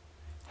is,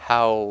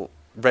 how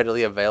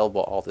readily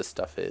available all this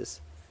stuff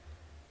is.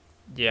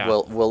 Yeah.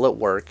 Will it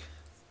work?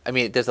 I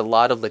mean, there's a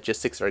lot of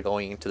logistics that are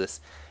going into this,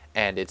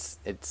 and it's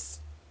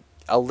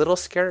a little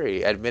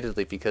scary,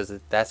 admittedly, because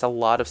that's a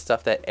lot of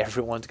stuff that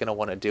everyone's going to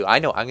want to do. I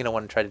know I'm going to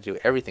want to try to do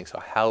everything, so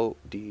how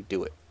do you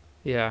do it?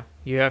 Yeah,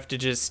 you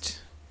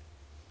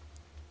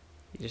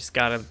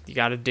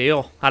gotta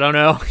deal. I don't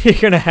know. You're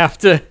going to have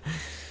to,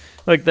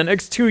 like, the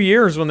next 2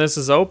 years when this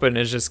is open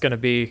is just going to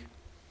be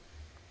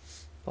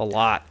a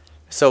lot.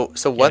 So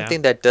one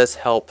thing that does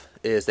help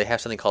is they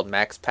have something called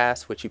Max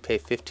Pass, which you pay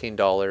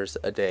 $15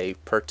 a day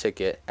per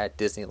ticket at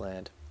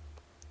Disneyland.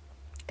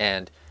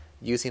 And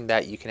using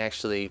that, you can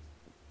actually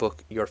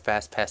book your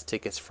Fast Pass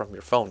tickets from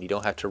your phone. You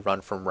don't have to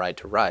run from ride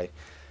to ride.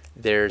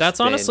 That's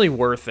honestly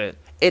worth it.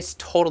 It's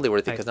totally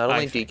worth it because not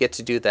only do you get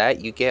to do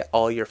that, you get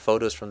all your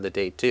photos from the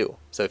day too.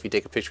 So if you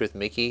take a picture with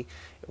Mickey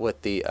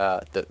with the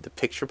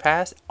picture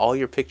pass, all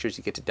your pictures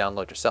you get to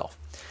download yourself.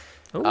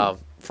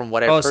 From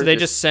what I've heard, so they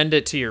just send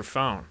it to your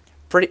phone.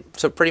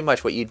 Pretty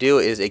much what you do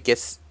is it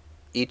gets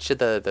each of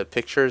the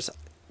pictures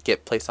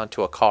get placed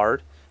onto a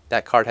card.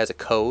 That card has a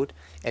code,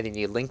 and then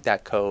you link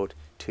that code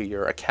to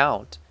your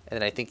account,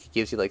 and then I think it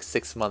gives you like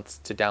 6 months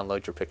to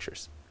download your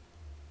pictures.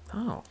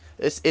 Oh,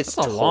 it's a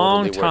totally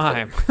long worth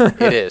time.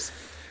 It is.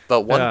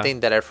 But one Yeah.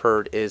 thing that I've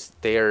heard is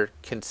they're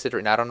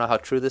considering, I don't know how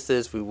true this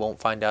is, we won't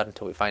find out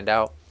until we find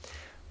out,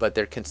 but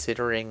they're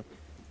considering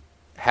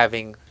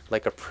having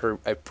like a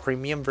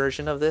premium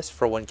version of this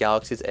for when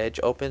Galaxy's Edge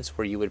opens,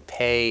 where you would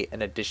pay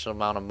an additional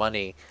amount of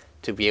money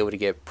to be able to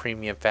get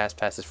premium fast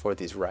passes for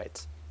these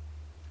rides.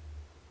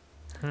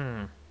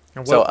 And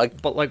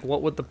but like,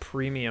 what would the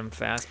premium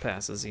fast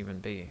passes even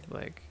be?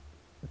 Like,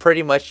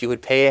 pretty much you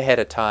would pay ahead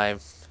of time.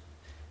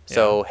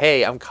 So,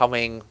 hey, I'm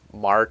coming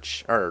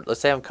March, or let's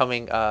say I'm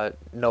coming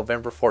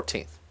November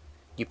 14th.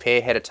 You pay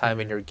ahead of time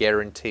and you're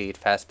guaranteed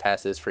fast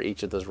passes for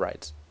each of those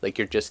rides. Like,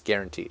 you're just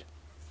guaranteed.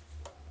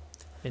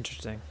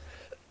 Interesting.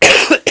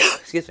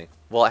 Excuse me.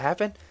 Will it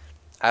happen?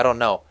 I don't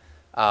know.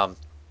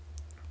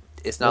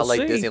 It's not like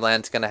see.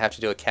 Disneyland's going to have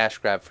to do a cash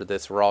grab for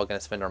this. We're all going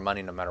to spend our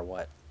money no matter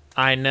what.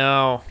 I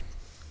know.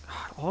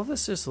 God, all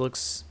this just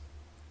looks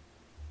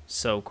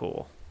so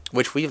cool.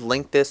 Which we've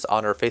linked this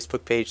on our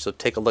Facebook page, so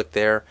take a look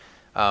there.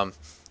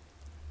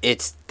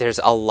 There's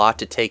a lot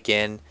to take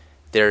in.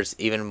 There's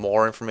even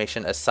more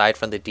information aside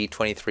from the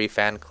D23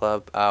 fan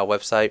club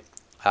website.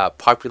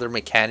 Popular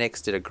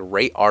Mechanics did a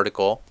great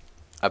article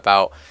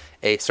about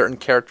a certain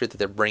character that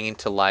they're bringing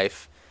to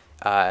life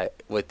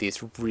with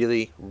these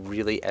really,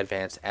 really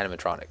advanced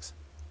animatronics.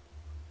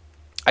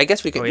 I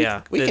guess we can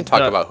we can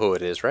talk about who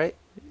it is, right?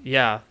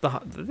 Yeah,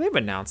 they've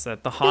announced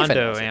that. The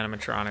Hondo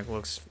animatronic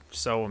looks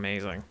so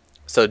amazing.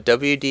 So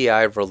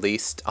WDI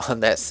released on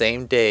that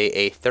same day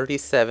a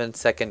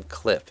 37-second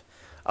clip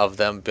of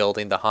them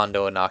building the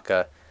Hondo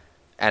Ohnaka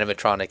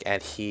animatronic,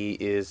 and he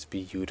is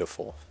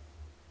beautiful.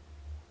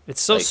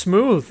 It's so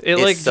smooth. It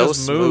so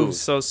just moves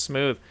so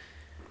smooth.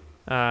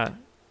 And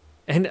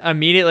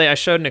immediately I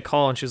showed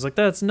Nicole, and she was like,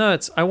 "That's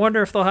nuts. I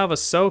wonder if they'll have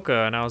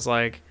Ahsoka." And I was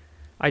like,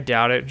 "I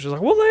doubt it." And she's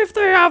like, "Well, if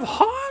they have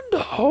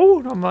Hondo,"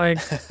 and I'm like,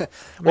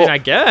 I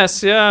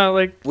guess, yeah.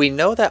 Like, we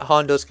know that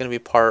Hondo's going to be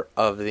part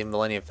of the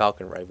Millennium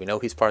Falcon ride. We know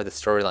he's part of the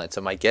storyline.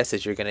 So my guess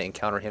is you're going to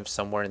encounter him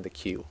somewhere in the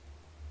queue.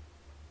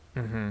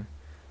 Mm-hmm.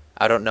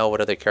 I don't know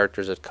what other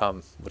characters would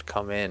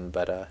come in,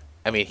 but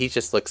I mean, he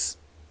looks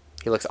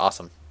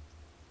awesome.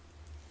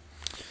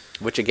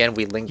 Which again,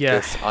 we linked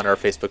this on our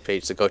Facebook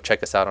page, so go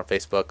check us out on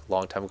Facebook.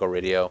 Long Time Ago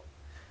Radio.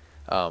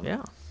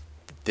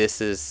 This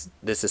is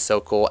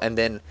so cool. And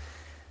then,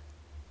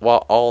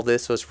 while all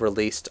this was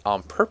released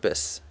on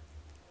purpose,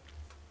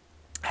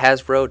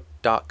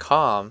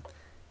 Hasbro.com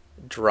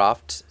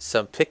dropped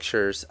some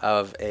pictures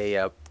of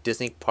a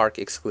Disney Park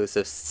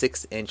exclusive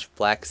 6-inch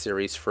Black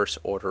Series First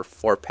Order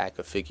 4-pack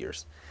of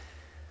figures.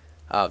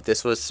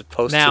 This was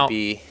supposed to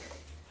be...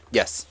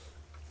 Yes.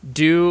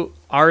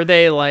 Are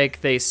they like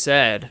they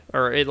said,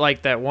 or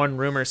like that one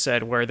rumor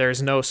said, where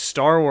there's no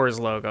Star Wars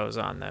logos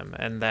on them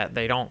and that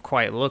they don't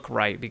quite look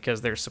right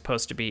because they're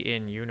supposed to be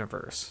in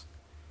universe?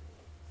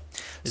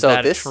 Is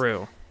that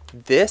true?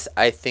 This,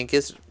 I think,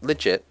 is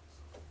legit.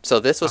 So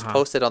this was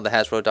posted on the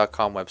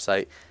Hasbro.com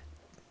website.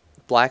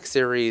 Black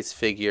Series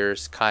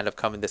figures kind of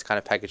come in this kind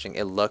of packaging.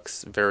 It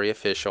looks very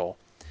official.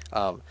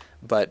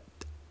 But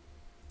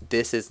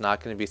this is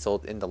not going to be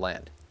sold in the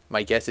land.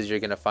 My guess is you're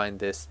going to find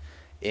this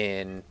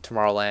in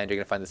Tomorrowland. You're going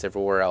to find this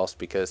everywhere else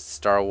because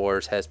Star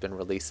Wars has been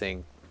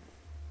releasing,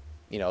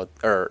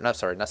 not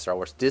Star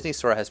Wars. Disney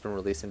Store has been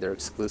releasing their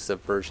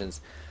exclusive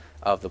versions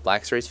of the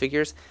Black Series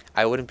figures.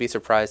 I wouldn't be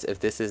surprised if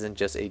this isn't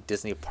just a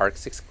Disney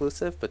Parks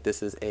exclusive, but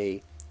this is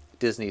a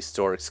Disney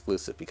Store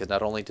exclusive, because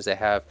not only does it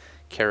have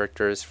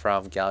characters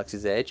from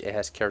Galaxy's Edge, it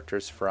has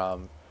characters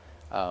from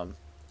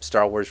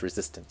Star Wars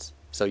Resistance.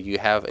 So you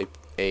have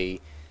a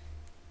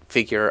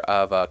figure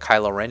of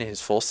Kylo Ren in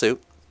his full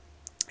suit.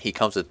 He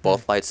comes with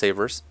both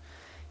lightsabers.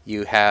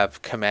 You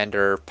have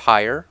Commander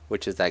Pyre,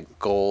 which is that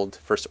gold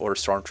First Order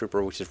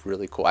Stormtrooper, which is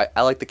really cool.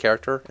 I like the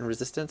character in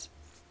Resistance.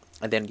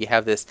 And then you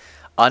have this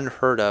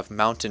unheard of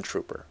Mountain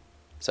Trooper.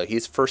 So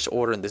he's First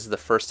Order, and this is the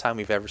first time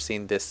we've ever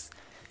seen this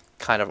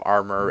kind of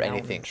armor or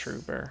anything. Mountain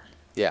Trooper.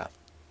 Yeah.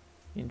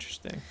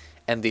 Interesting.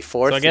 And the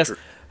fourth... So I guess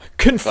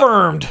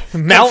confirmed.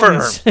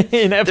 Mountains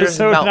in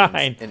episode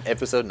 9. In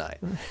episode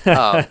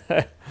 9.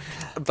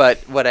 But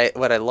what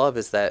I love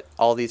is that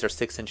all these are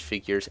 6-inch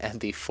figures, and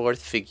the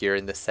fourth figure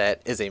in the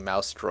set is a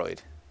mouse droid.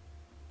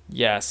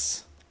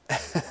 Yes.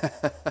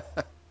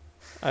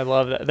 I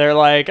love that. They're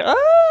like,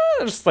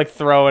 just like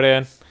throw it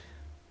in.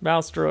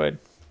 Mouse droid.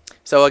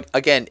 So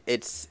again,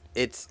 it's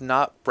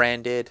not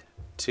branded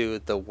to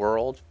the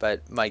world,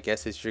 but my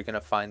guess is you're going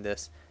to find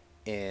this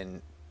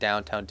in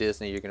Downtown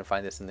Disney. You're going to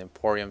find this in the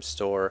Emporium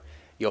store.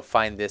 You'll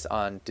find this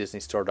on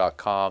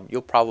DisneyStore.com.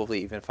 You'll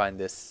probably even find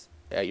this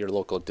at your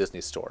local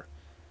Disney store.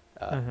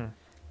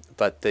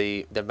 But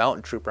the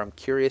Mountain Trooper, I'm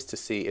curious to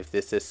see if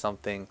this is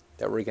something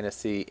that we're going to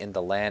see in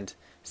the land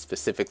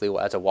specifically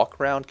as a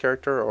walk-around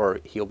character, or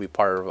he'll be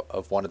part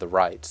of one of the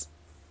rides.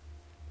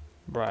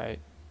 Right.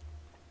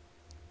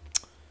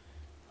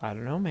 I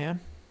don't know,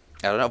 man.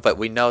 I don't know, but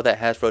we know that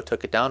Hasbro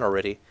took it down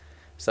already,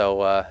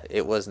 so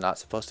it was not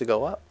supposed to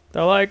go up.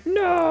 They're like,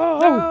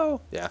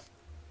 no. Yeah.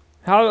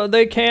 How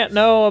they can't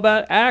know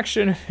about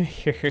action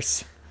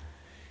figures?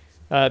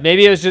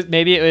 Maybe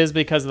it was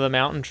because of the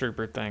Mountain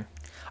Trooper thing.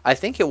 I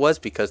think it was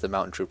because of the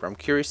Mountain Trooper. I'm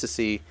curious to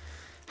see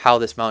how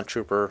this Mountain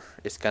Trooper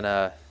is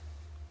gonna,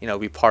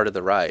 be part of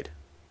the ride,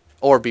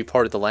 or be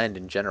part of the land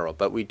in general.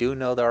 But we do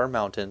know there are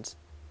mountains,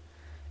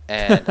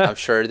 and I'm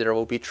sure there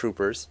will be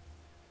troopers.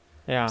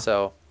 Yeah.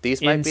 So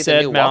these might be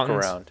the new walk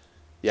around.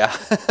 Yeah.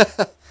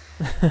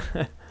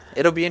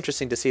 It'll be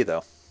interesting to see,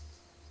 though.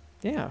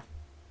 Yeah.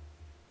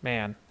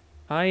 Man,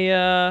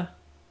 I'm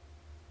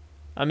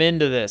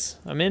into this.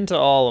 I'm into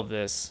all of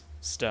this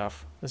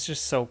stuff. It's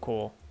just so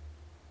cool.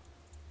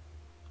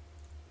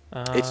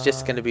 It's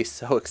just going to be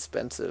so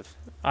expensive.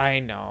 I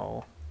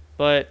know.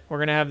 But we're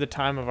going to have the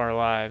time of our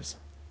lives.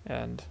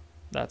 And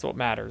that's what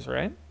matters,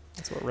 right?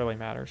 That's what really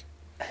matters.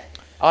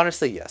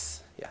 Honestly,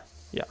 yes. Yeah.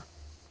 Yeah.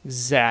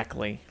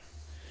 Exactly.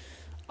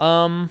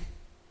 That's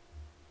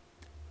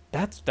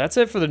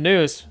it for the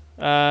news.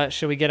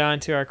 Should we get on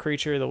to our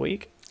creature of the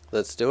week?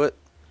 Let's do it.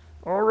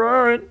 All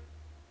right.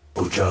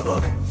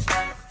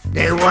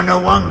 They wanna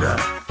wonder.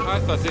 I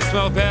thought they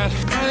smelled bad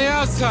on the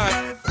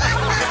outside.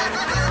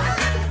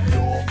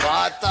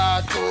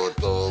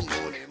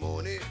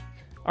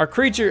 Our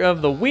creature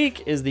of the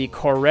week is the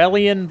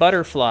Corellian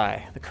butterfly.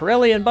 The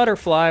Corellian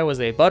butterfly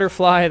was a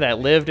butterfly that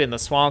lived in the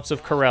swamps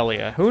of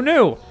Corellia. Who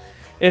knew?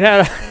 It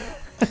had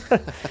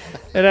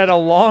a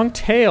long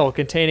tail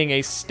containing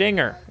a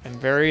stinger and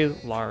very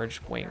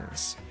large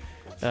wings.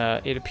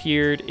 It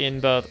appeared in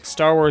both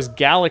Star Wars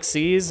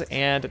Galaxies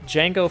and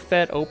Jango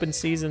Fett Open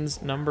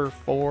Seasons number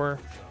 4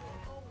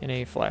 in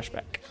a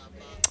flashback.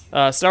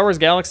 Star Wars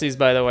Galaxies,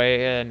 by the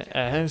way,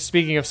 and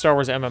speaking of Star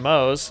Wars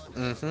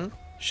MMOs,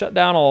 shut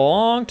down a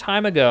long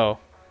time ago.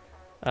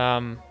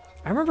 I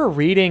remember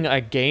reading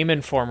a Game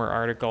Informer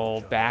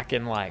article back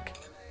in, I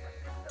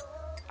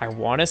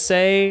want to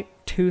say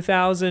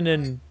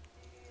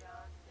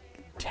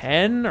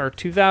 2010 or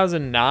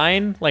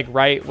 2009,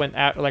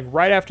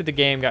 right after the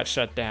game got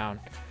shut down.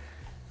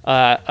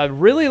 A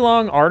really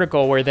long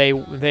article where they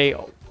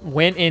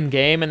went in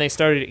game and they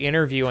started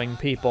interviewing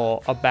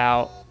people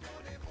about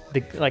the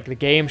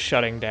game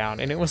shutting down,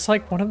 and it was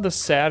one of the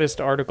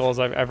saddest articles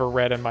I've ever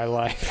read in my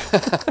life.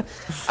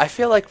 I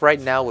feel like right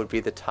now would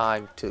be the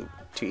time to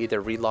either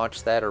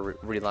relaunch that or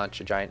relaunch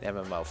a giant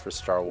MMO for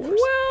Star Wars.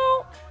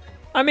 Well,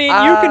 I mean,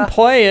 you can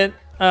play it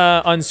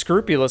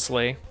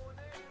unscrupulously.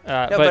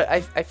 But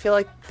I feel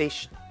like they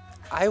should.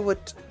 I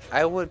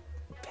would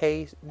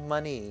pay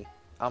money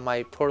on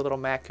my poor little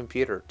Mac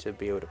computer to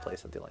be able to play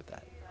something like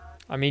that.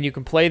 I mean, you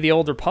can play the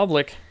Old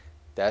Republic.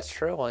 That's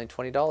true. Only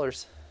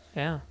 $20.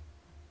 Yeah.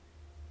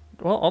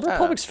 Well, Old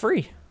Republic's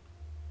free.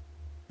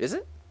 Is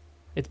it?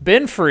 It's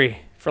been free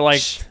for all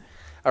right,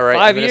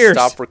 5 years. I'm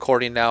gonna stop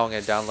recording now. I'm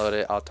gonna download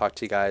it. I'll talk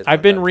to you guys.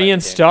 I've been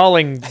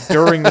reinstalling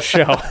during the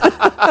show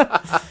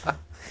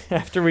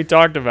after we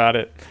talked about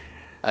it.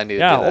 I need to do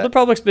that. Old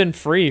Republic's been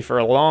free for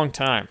a long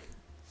time.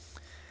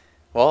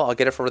 Well, I'll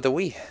get it for the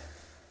Wii.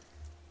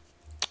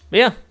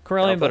 Yeah,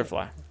 Corellian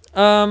butterfly.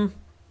 I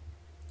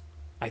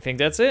think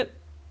that's it. Is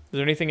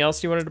there anything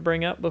else you wanted to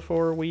bring up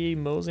before we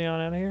mosey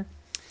on out of here?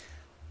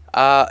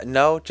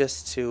 No,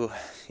 just to,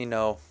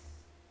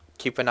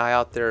 keep an eye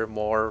out there.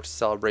 More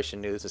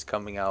Celebration news is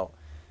coming out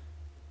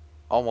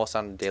almost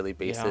on a daily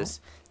basis.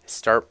 Yeah.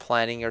 Start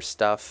planning your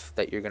stuff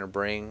that you're going to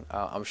bring.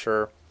 I'm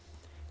sure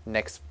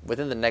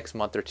within the next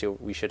month or two,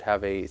 we should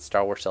have a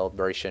Star Wars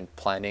Celebration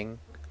planning,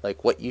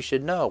 like what you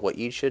should know, what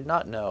you should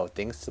not know,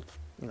 things to,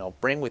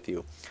 bring with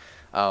you.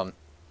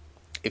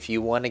 If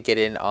you want to get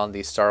in on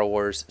the Star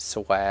Wars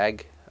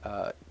swag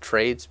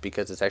trades,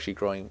 because it's actually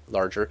growing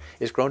larger,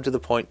 it's grown to the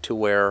point to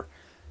where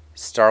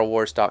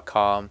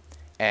StarWars.com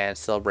and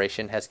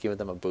Celebration has given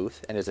them a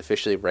booth and is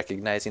officially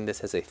recognizing this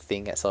as a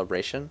thing at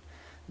Celebration.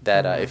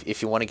 That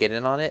if you want to get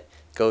in on it,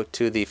 go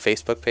to the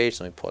Facebook page.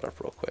 Let me pull it up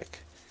real quick.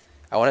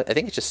 I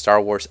think it's just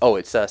Star Wars. Oh,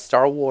 it's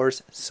Star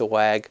Wars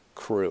Swag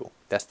Crew.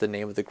 That's the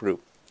name of the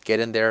group. Get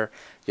in there.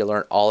 You'll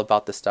learn all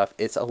about the stuff.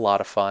 It's a lot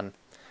of fun.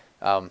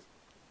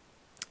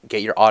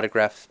 Get your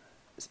autographs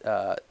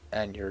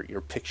and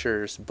your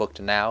pictures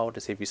booked now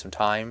to save you some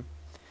time.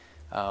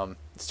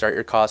 Start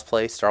your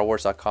cosplay.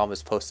 StarWars.com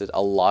has posted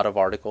a lot of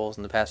articles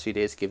in the past few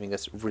days giving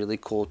us really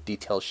cool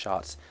detailed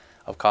shots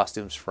of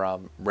costumes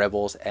from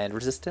Rebels and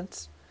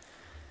Resistance.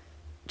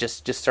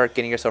 Just start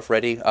getting yourself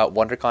ready.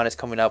 WonderCon is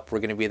coming up. We're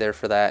going to be there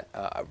for that.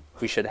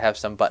 We should have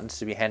some buttons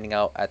to be handing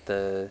out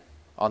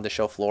on the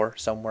show floor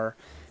somewhere.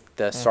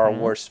 The Star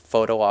Wars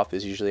photo op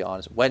is usually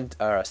on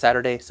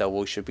Saturday, so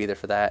we should be there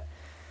for that.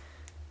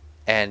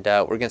 And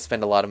we're going to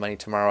spend a lot of money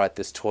tomorrow at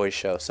this toy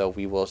show, so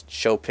we will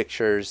show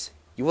pictures.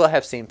 You will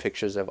have seen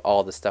pictures of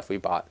all the stuff we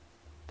bought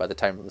by the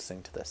time you're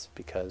listening to this,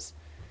 because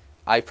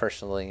I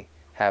personally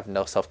have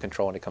no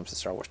self-control when it comes to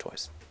Star Wars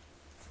toys.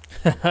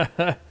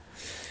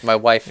 My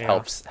wife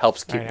helps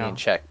keep me in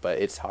check, but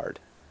it's hard.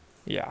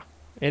 Yeah,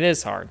 it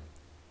is hard.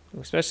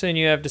 Especially when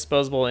you have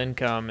disposable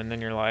income and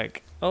then you're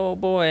like, oh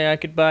boy, I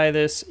could buy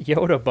this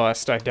Yoda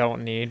bust I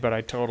don't need, but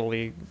I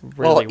totally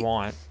really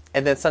want.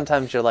 And then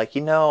sometimes you're like,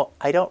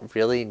 I don't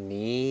really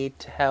need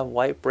to have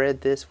white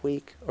bread this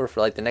week or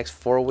for the next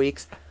 4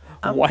 weeks.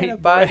 I'm gonna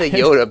buy the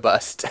Yoda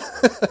bust.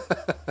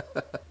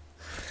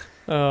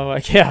 Oh,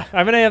 yeah.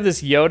 I'm going to have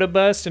this Yoda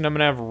bust, and I'm going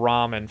to have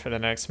ramen for the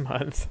next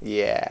month.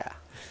 Yeah.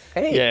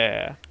 Hey.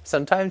 Yeah.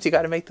 Sometimes you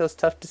got to make those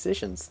tough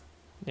decisions.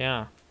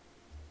 Yeah.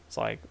 It's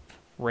like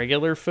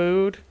regular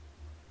food,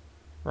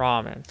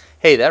 ramen.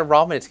 Hey, that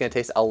ramen is going to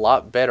taste a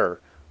lot better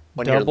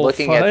when Double you're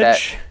looking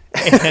fudge,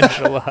 at that.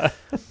 Angela.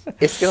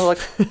 It's going to look...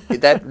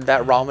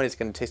 that ramen is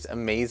going to taste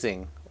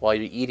amazing while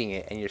you're eating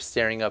it and you're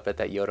staring up at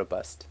that Yoda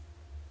bust.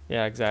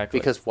 Yeah,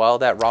 exactly. Because while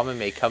that ramen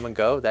may come and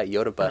go, that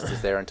Yoda bust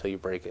is there until you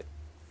break it.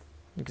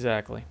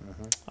 Exactly.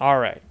 All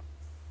right.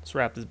 Let's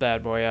wrap this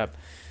bad boy up.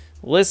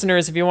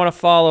 Listeners, if you want to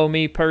follow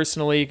me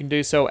personally, you can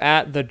do so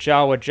at the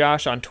Jawa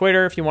Josh on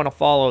Twitter. If you want to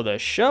follow the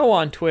show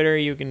on Twitter,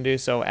 you can do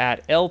so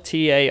at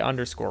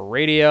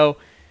LTA_radio.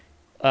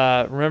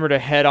 Remember to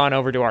head on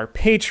over to our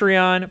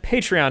Patreon,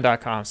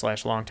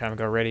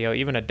 patreon.com/longtimeagoradio.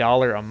 Even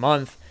 $1 a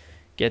month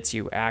gets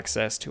you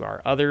access to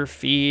our other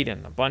feed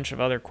and a bunch of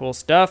other cool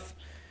stuff.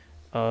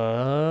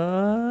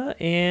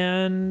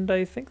 And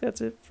I think that's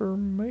it for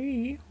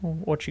me.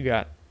 What you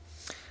got?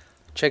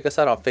 Check us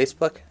out on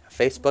Facebook,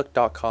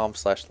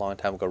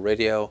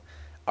 facebook.com/longtimeagoradio.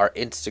 Our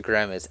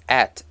Instagram is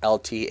at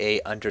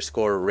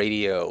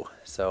LTA_radio.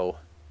 So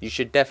you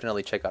should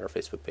definitely check out our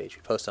Facebook page.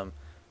 We post some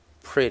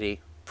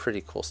pretty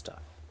cool stuff.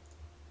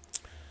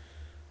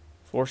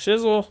 For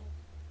shizzle.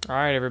 All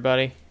right,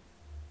 everybody.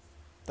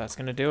 That's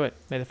going to do it.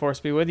 May the force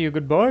be with you.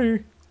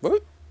 Goodbye.